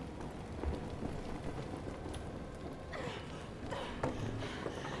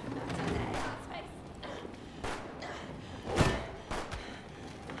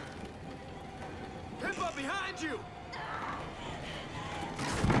 Pimp behind you!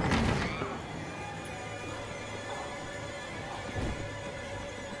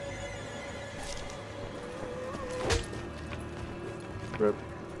 Rip.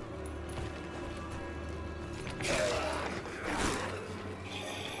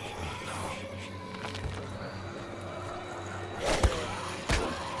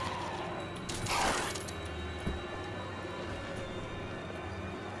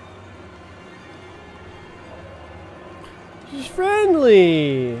 She's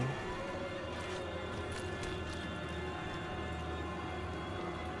friendly.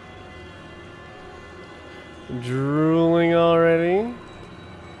 Drooling already.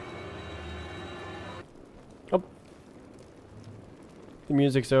 Oh. The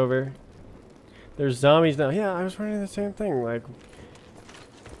music's over. There's zombies now. Yeah, I was wondering the same thing. Like,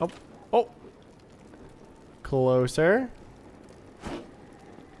 oh, oh. Closer.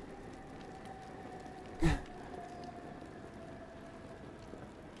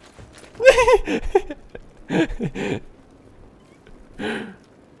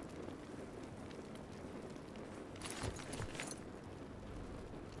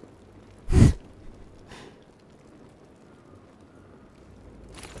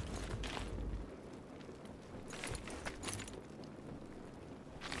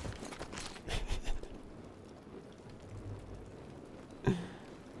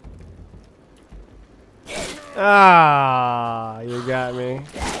 Ah, you got me.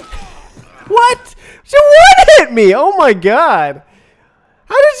 What? She one-hit me! Oh my god!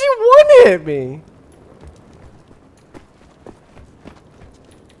 How did she one-hit me?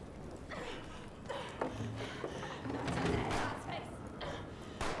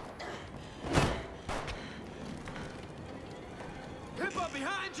 Pippa,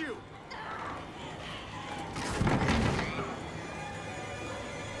 behind you!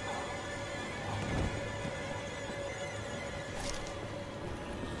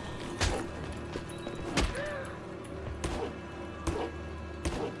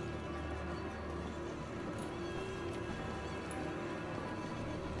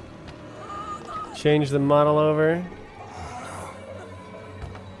 Change the model over.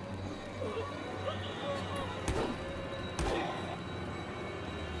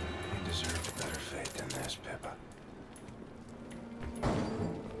 You deserved a better fate than this, Pippa.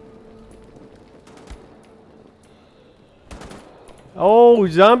 Oh,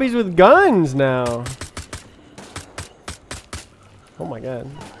 zombies with guns now. Oh my god.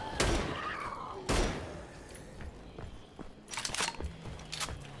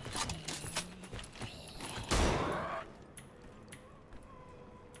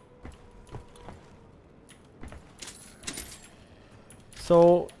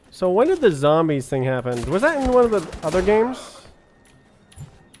 So when did the zombies thing happen? Was that in one of the other games?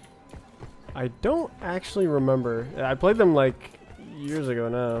 I don't actually remember. I played them like years ago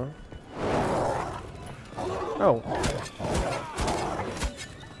now. Oh.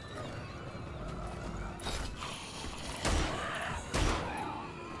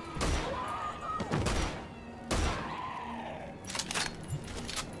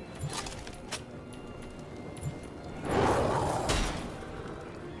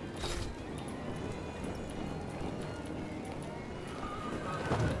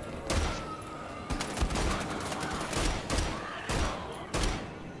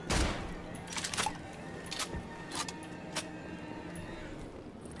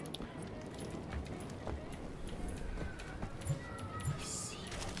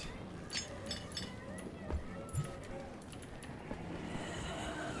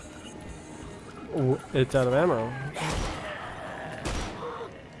 Ooh, it's out of ammo.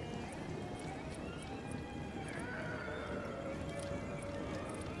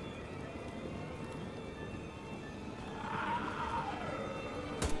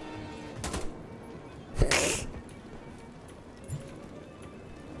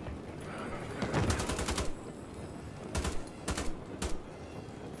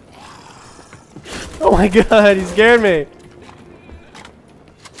 Oh my god, he scared me.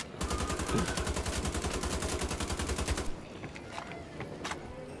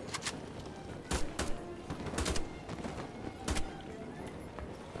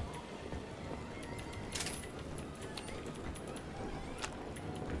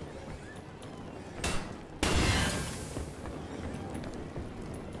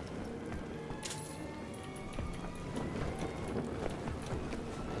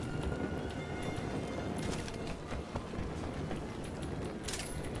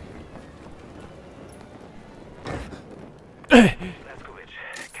 Can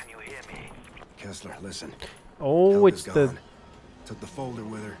you hear me? Kessler, listen. Oh, Helga's it's gone. the. Took the folder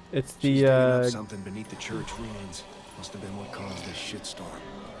with her. It's She's digging up the. something beneath the church ruins. Must have been what caused this shitstorm.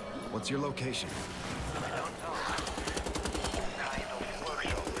 What's your location?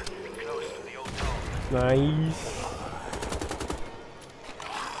 Nice.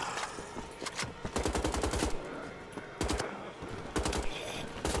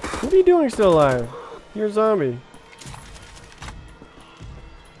 What are you doing still alive? You're a zombie.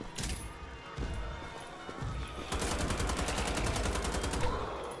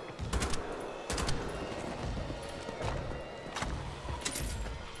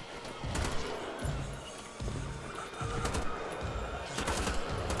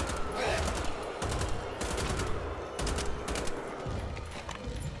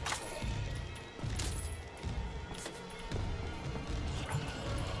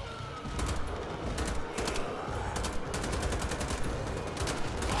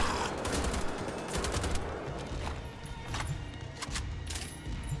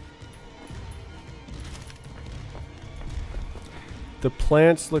 The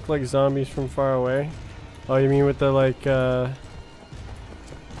plants look like zombies from far away. Oh, you mean with the like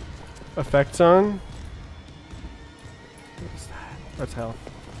effects on? What's that? That's health.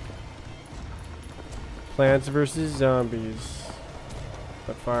 Plants versus zombies,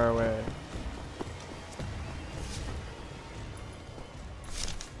 but far away.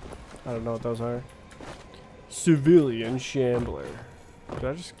 I don't know what those are. Civilian Shambler. Did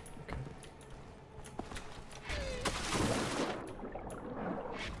I just...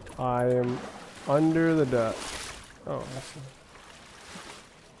 I am under the duck. Oh, I see.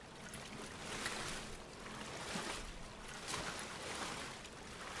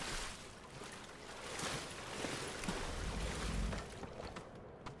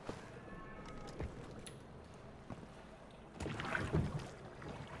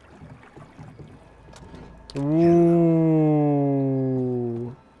 Ooh.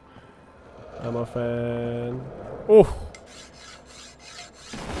 I'm a fan. Oh.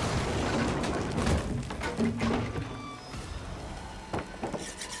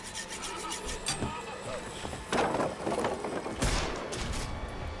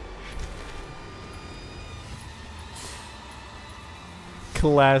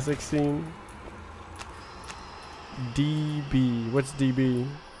 Classic scene. DB. What's DB?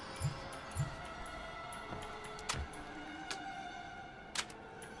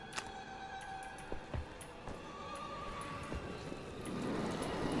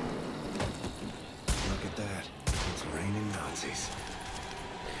 Look at that. It's raining Nazis.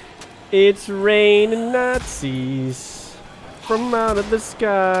 It's raining Nazis from out of the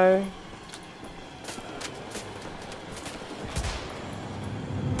sky.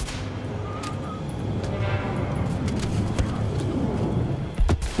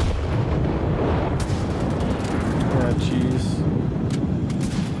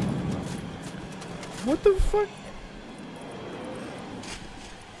 What the fuck?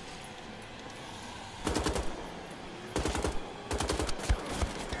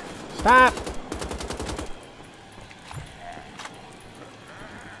 Stop!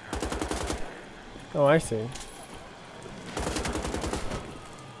 Oh, I see.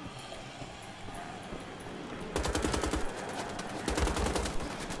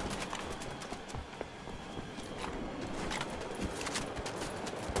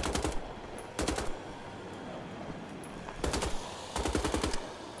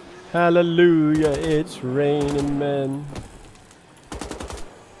 Hallelujah, it's raining men.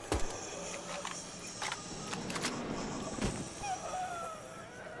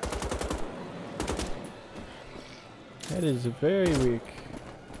 That is very weak.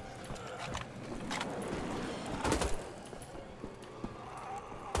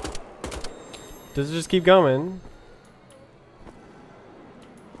 Does it just keep going?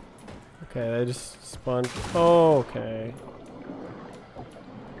 Okay, they just spawned. Oh, okay.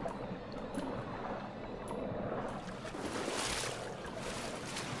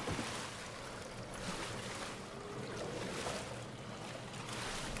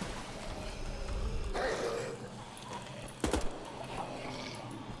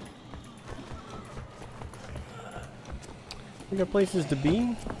 We got places to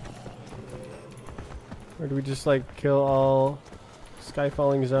be? Or do we just like kill all sky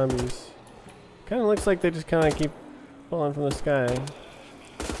falling zombies? Kinda looks like they just kinda keep falling from the sky.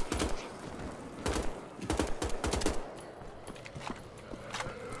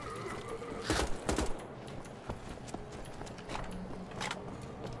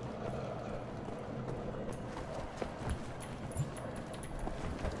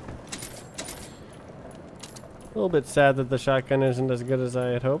 A little bit sad that the shotgun isn't as good as I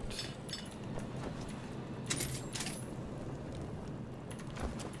had hoped.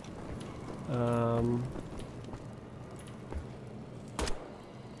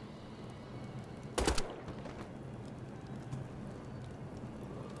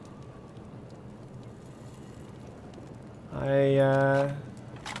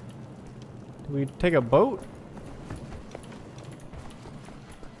 Do we take a boat?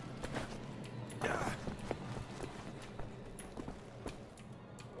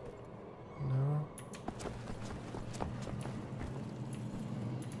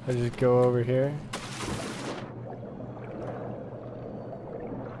 I just go over here.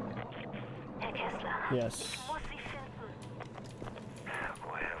 Herr Kessler. Yes. Ich muss Sie finden.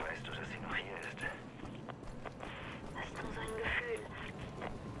 Woher weißt du, dass sie noch hier ist? Das ist nur so ein Gefühl.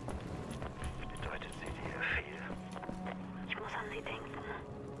 Bedeutet sie dir viel? Ich muss an Sie denken.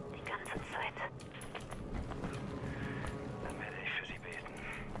 Die ganze Zeit. Dann werde ich für sie beten,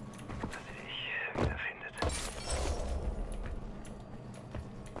 dass sie dich wiederfindet.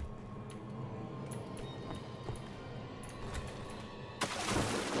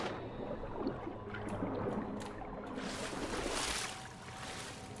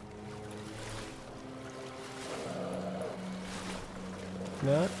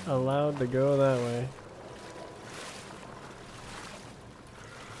 Not allowed to go that way.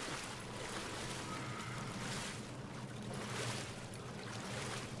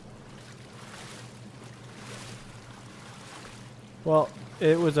 Well,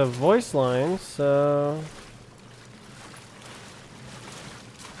 it was a voice line, so...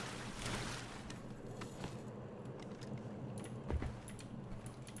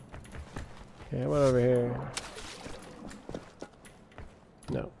 Okay, what over here?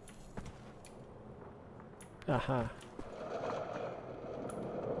 No. Aha.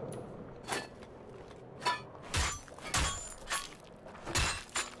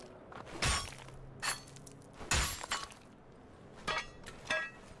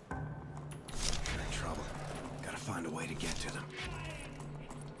 They're in trouble. Gotta find a way to get to them.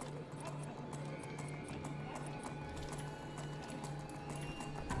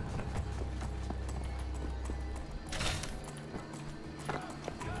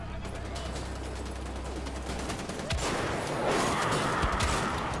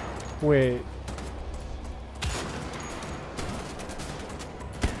 Wait.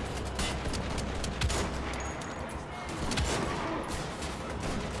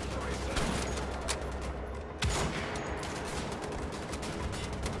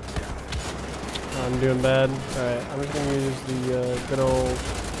 I'm doing bad. Alright, I'm just gonna use the good old...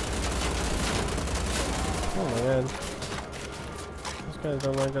 Oh my god. These guys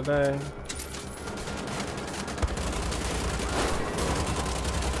don't like to die.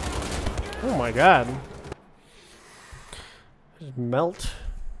 Oh my god. Just melt.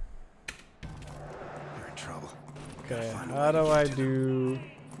 They're in trouble. Okay, how do I do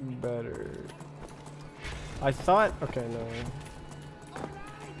better? I thought... Okay, no.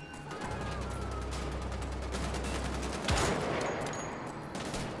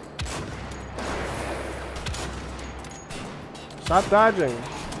 Stop dodging.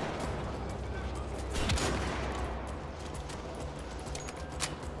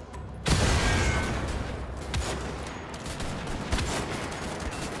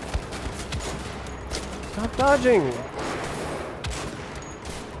 Stop dodging.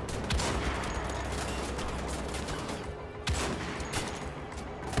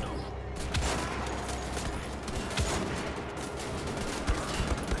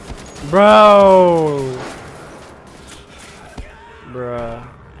 Bro. Bruh.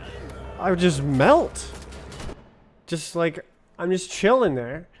 I would just melt. Just like, I'm just chilling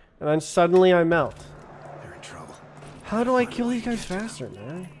there, and then suddenly I melt. They're in trouble. How do I kill these guys faster,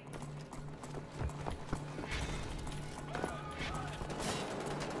 man?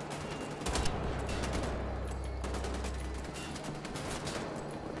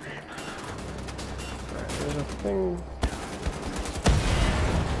 Alright, there's a thing.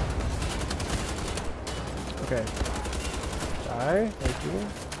 Okay. Die, thank you.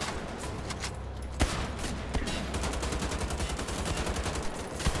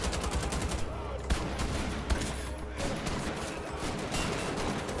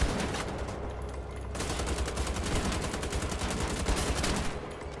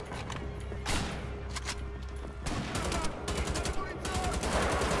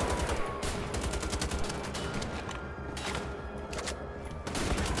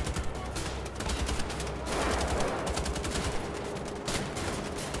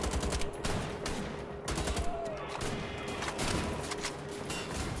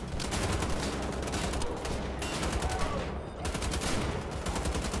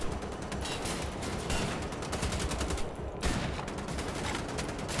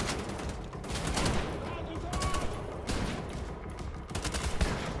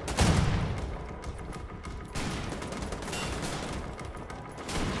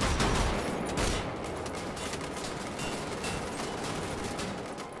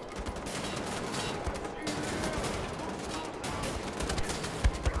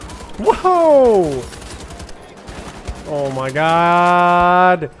 Whoa! Oh my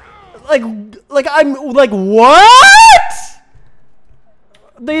god! Like I'm like what?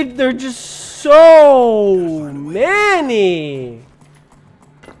 They're just so many.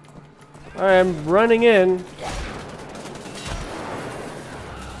 Alright, I'm running in.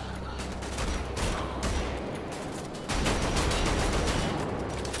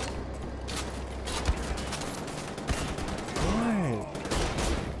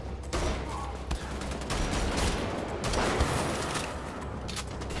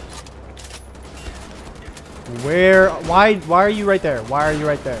 Where? Why are you right there? Why are you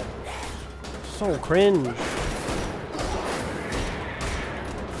right there? So cringe.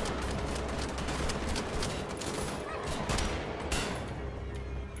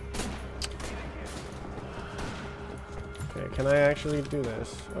 Okay, can I actually do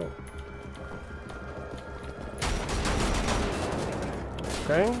this? Oh.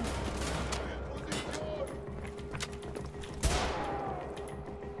 Okay.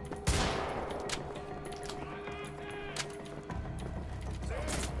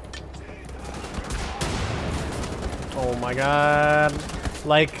 Oh my god.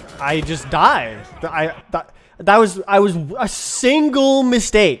 Like, I just died. I was a single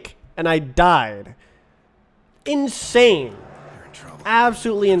mistake and I died. Insane.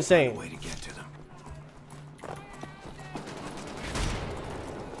 Absolutely insane.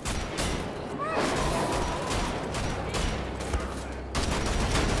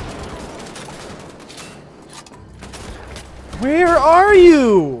 Where are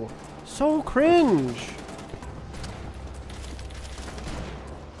you? So cringe.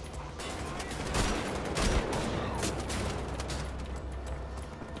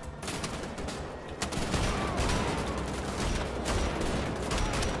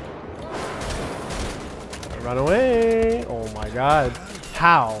 Run away. Oh my god.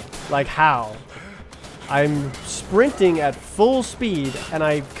 How? Like how? I'm sprinting at full speed and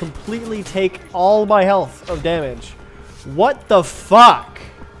I completely take all my health of damage. What the fuck?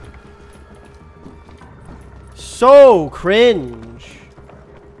 So cringe.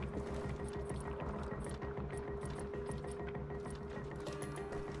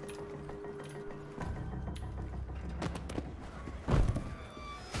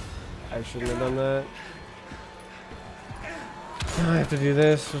 I shouldn't have done that. I have to do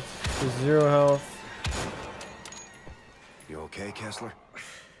this with 0 health. You okay, Kessler?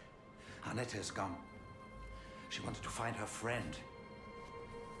 Annette is gone. She wanted to find her friend.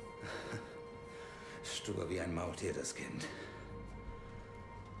 Stur wie ein maltiertes Kind.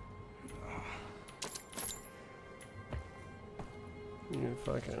 You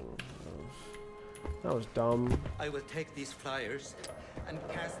fucking... That was dumb. I will take these flyers and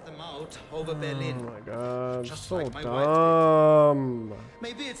cast them out over Berlin. Oh my god, Just so like my dumb.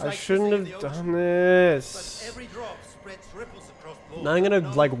 Maybe it's I like shouldn't have done this. But every drop spreads ripples across the Now I'm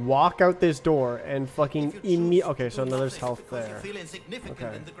gonna like walk out this door and fucking okay, so now there's health there. You feel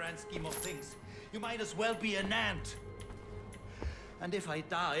insignificant in the grand scheme of things. You might as well be an ant. And if I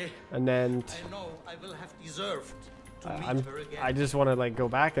die, And then I know I will have deserved to meet her again. I just want to like go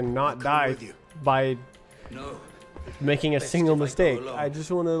back and not die by No. making a Best single if I go mistake. alone. I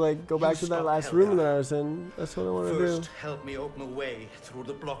just want to like go back to that stop last room Helga. that I was in. That's what I want to do. First, help me open a way through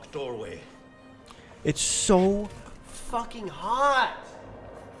the blocked doorway. It's so fucking hot.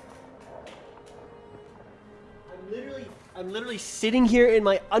 I'm literally sitting here in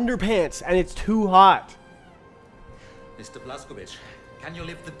my underpants and it's too hot. Mr. Blazkowicz, can you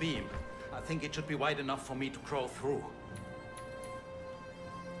lift the beam? I think it should be wide enough for me to crawl through.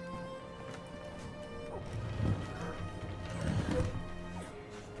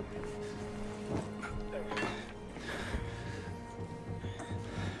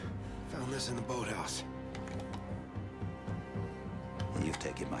 Found this in the boathouse. You've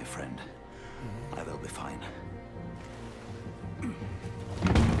taken my friend. I will be fine.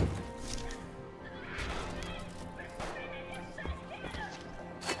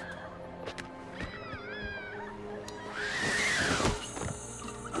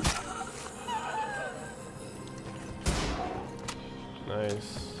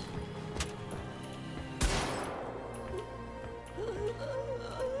 Nice.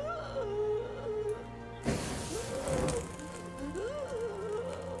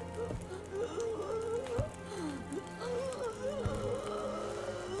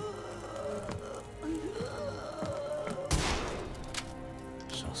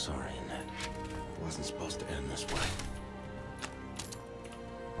 So sorry, Annette. Wasn't supposed to end this way.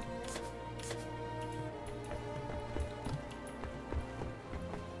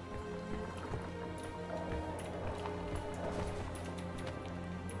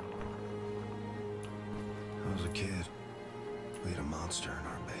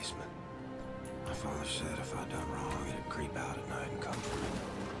 Father said if I'd done wrong, it'd creep out at night and comfort me.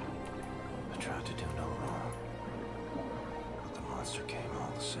 I tried to do no wrong, but the monster came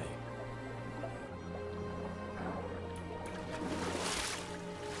all the same.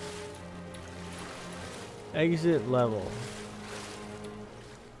 Exit level.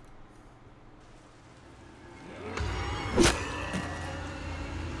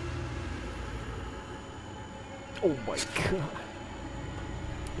 Oh my god.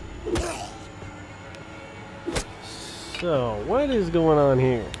 So, what is going on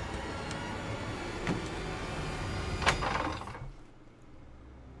here?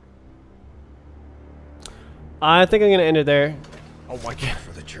 I think I'm gonna end it there. Oh my god.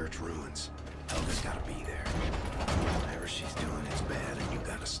 For the church ruins. Helga's gotta be there. Whatever she's doing, it's bad, and you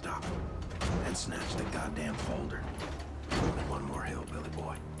gotta stop it. And snatch the goddamn folder. And one more hill, Billy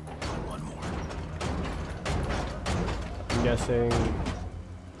boy. And one more. I'm guessing.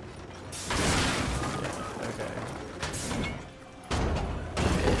 Yeah, okay.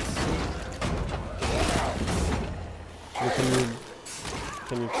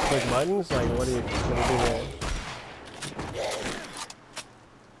 Can you click buttons? Like, what do you do there?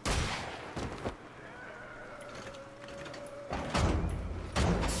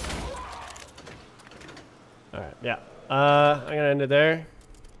 Alright, yeah. I'm gonna end it there.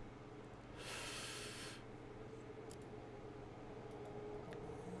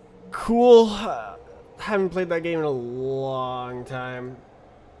 Cool. Haven't played that game in a long time.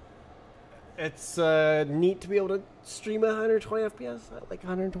 It's neat to be able to stream 120 FPS. I like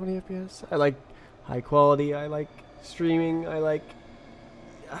 120 FPS. I like high quality. I like streaming. I like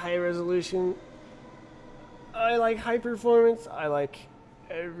high resolution. I like high performance. I like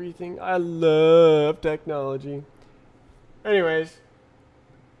everything. I love technology. Anyways,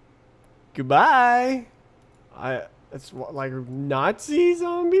 goodbye. It's like Nazi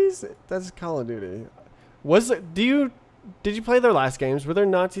zombies. That's Call of Duty. Did you play their last games? Were there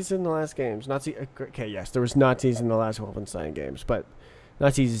Nazis in the last games? Okay, yes, there was Nazis in the last Wolfenstein games, but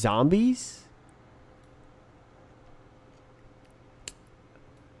Nazi zombies?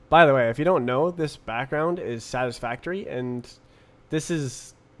 By the way, if you don't know, this background is Satisfactory, and this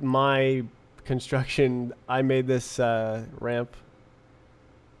is my construction. I made this ramp.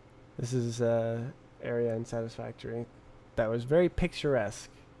 This is area in Satisfactory that was very picturesque.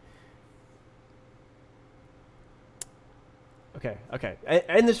 Okay.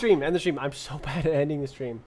 End the stream. I'm so bad at ending the stream.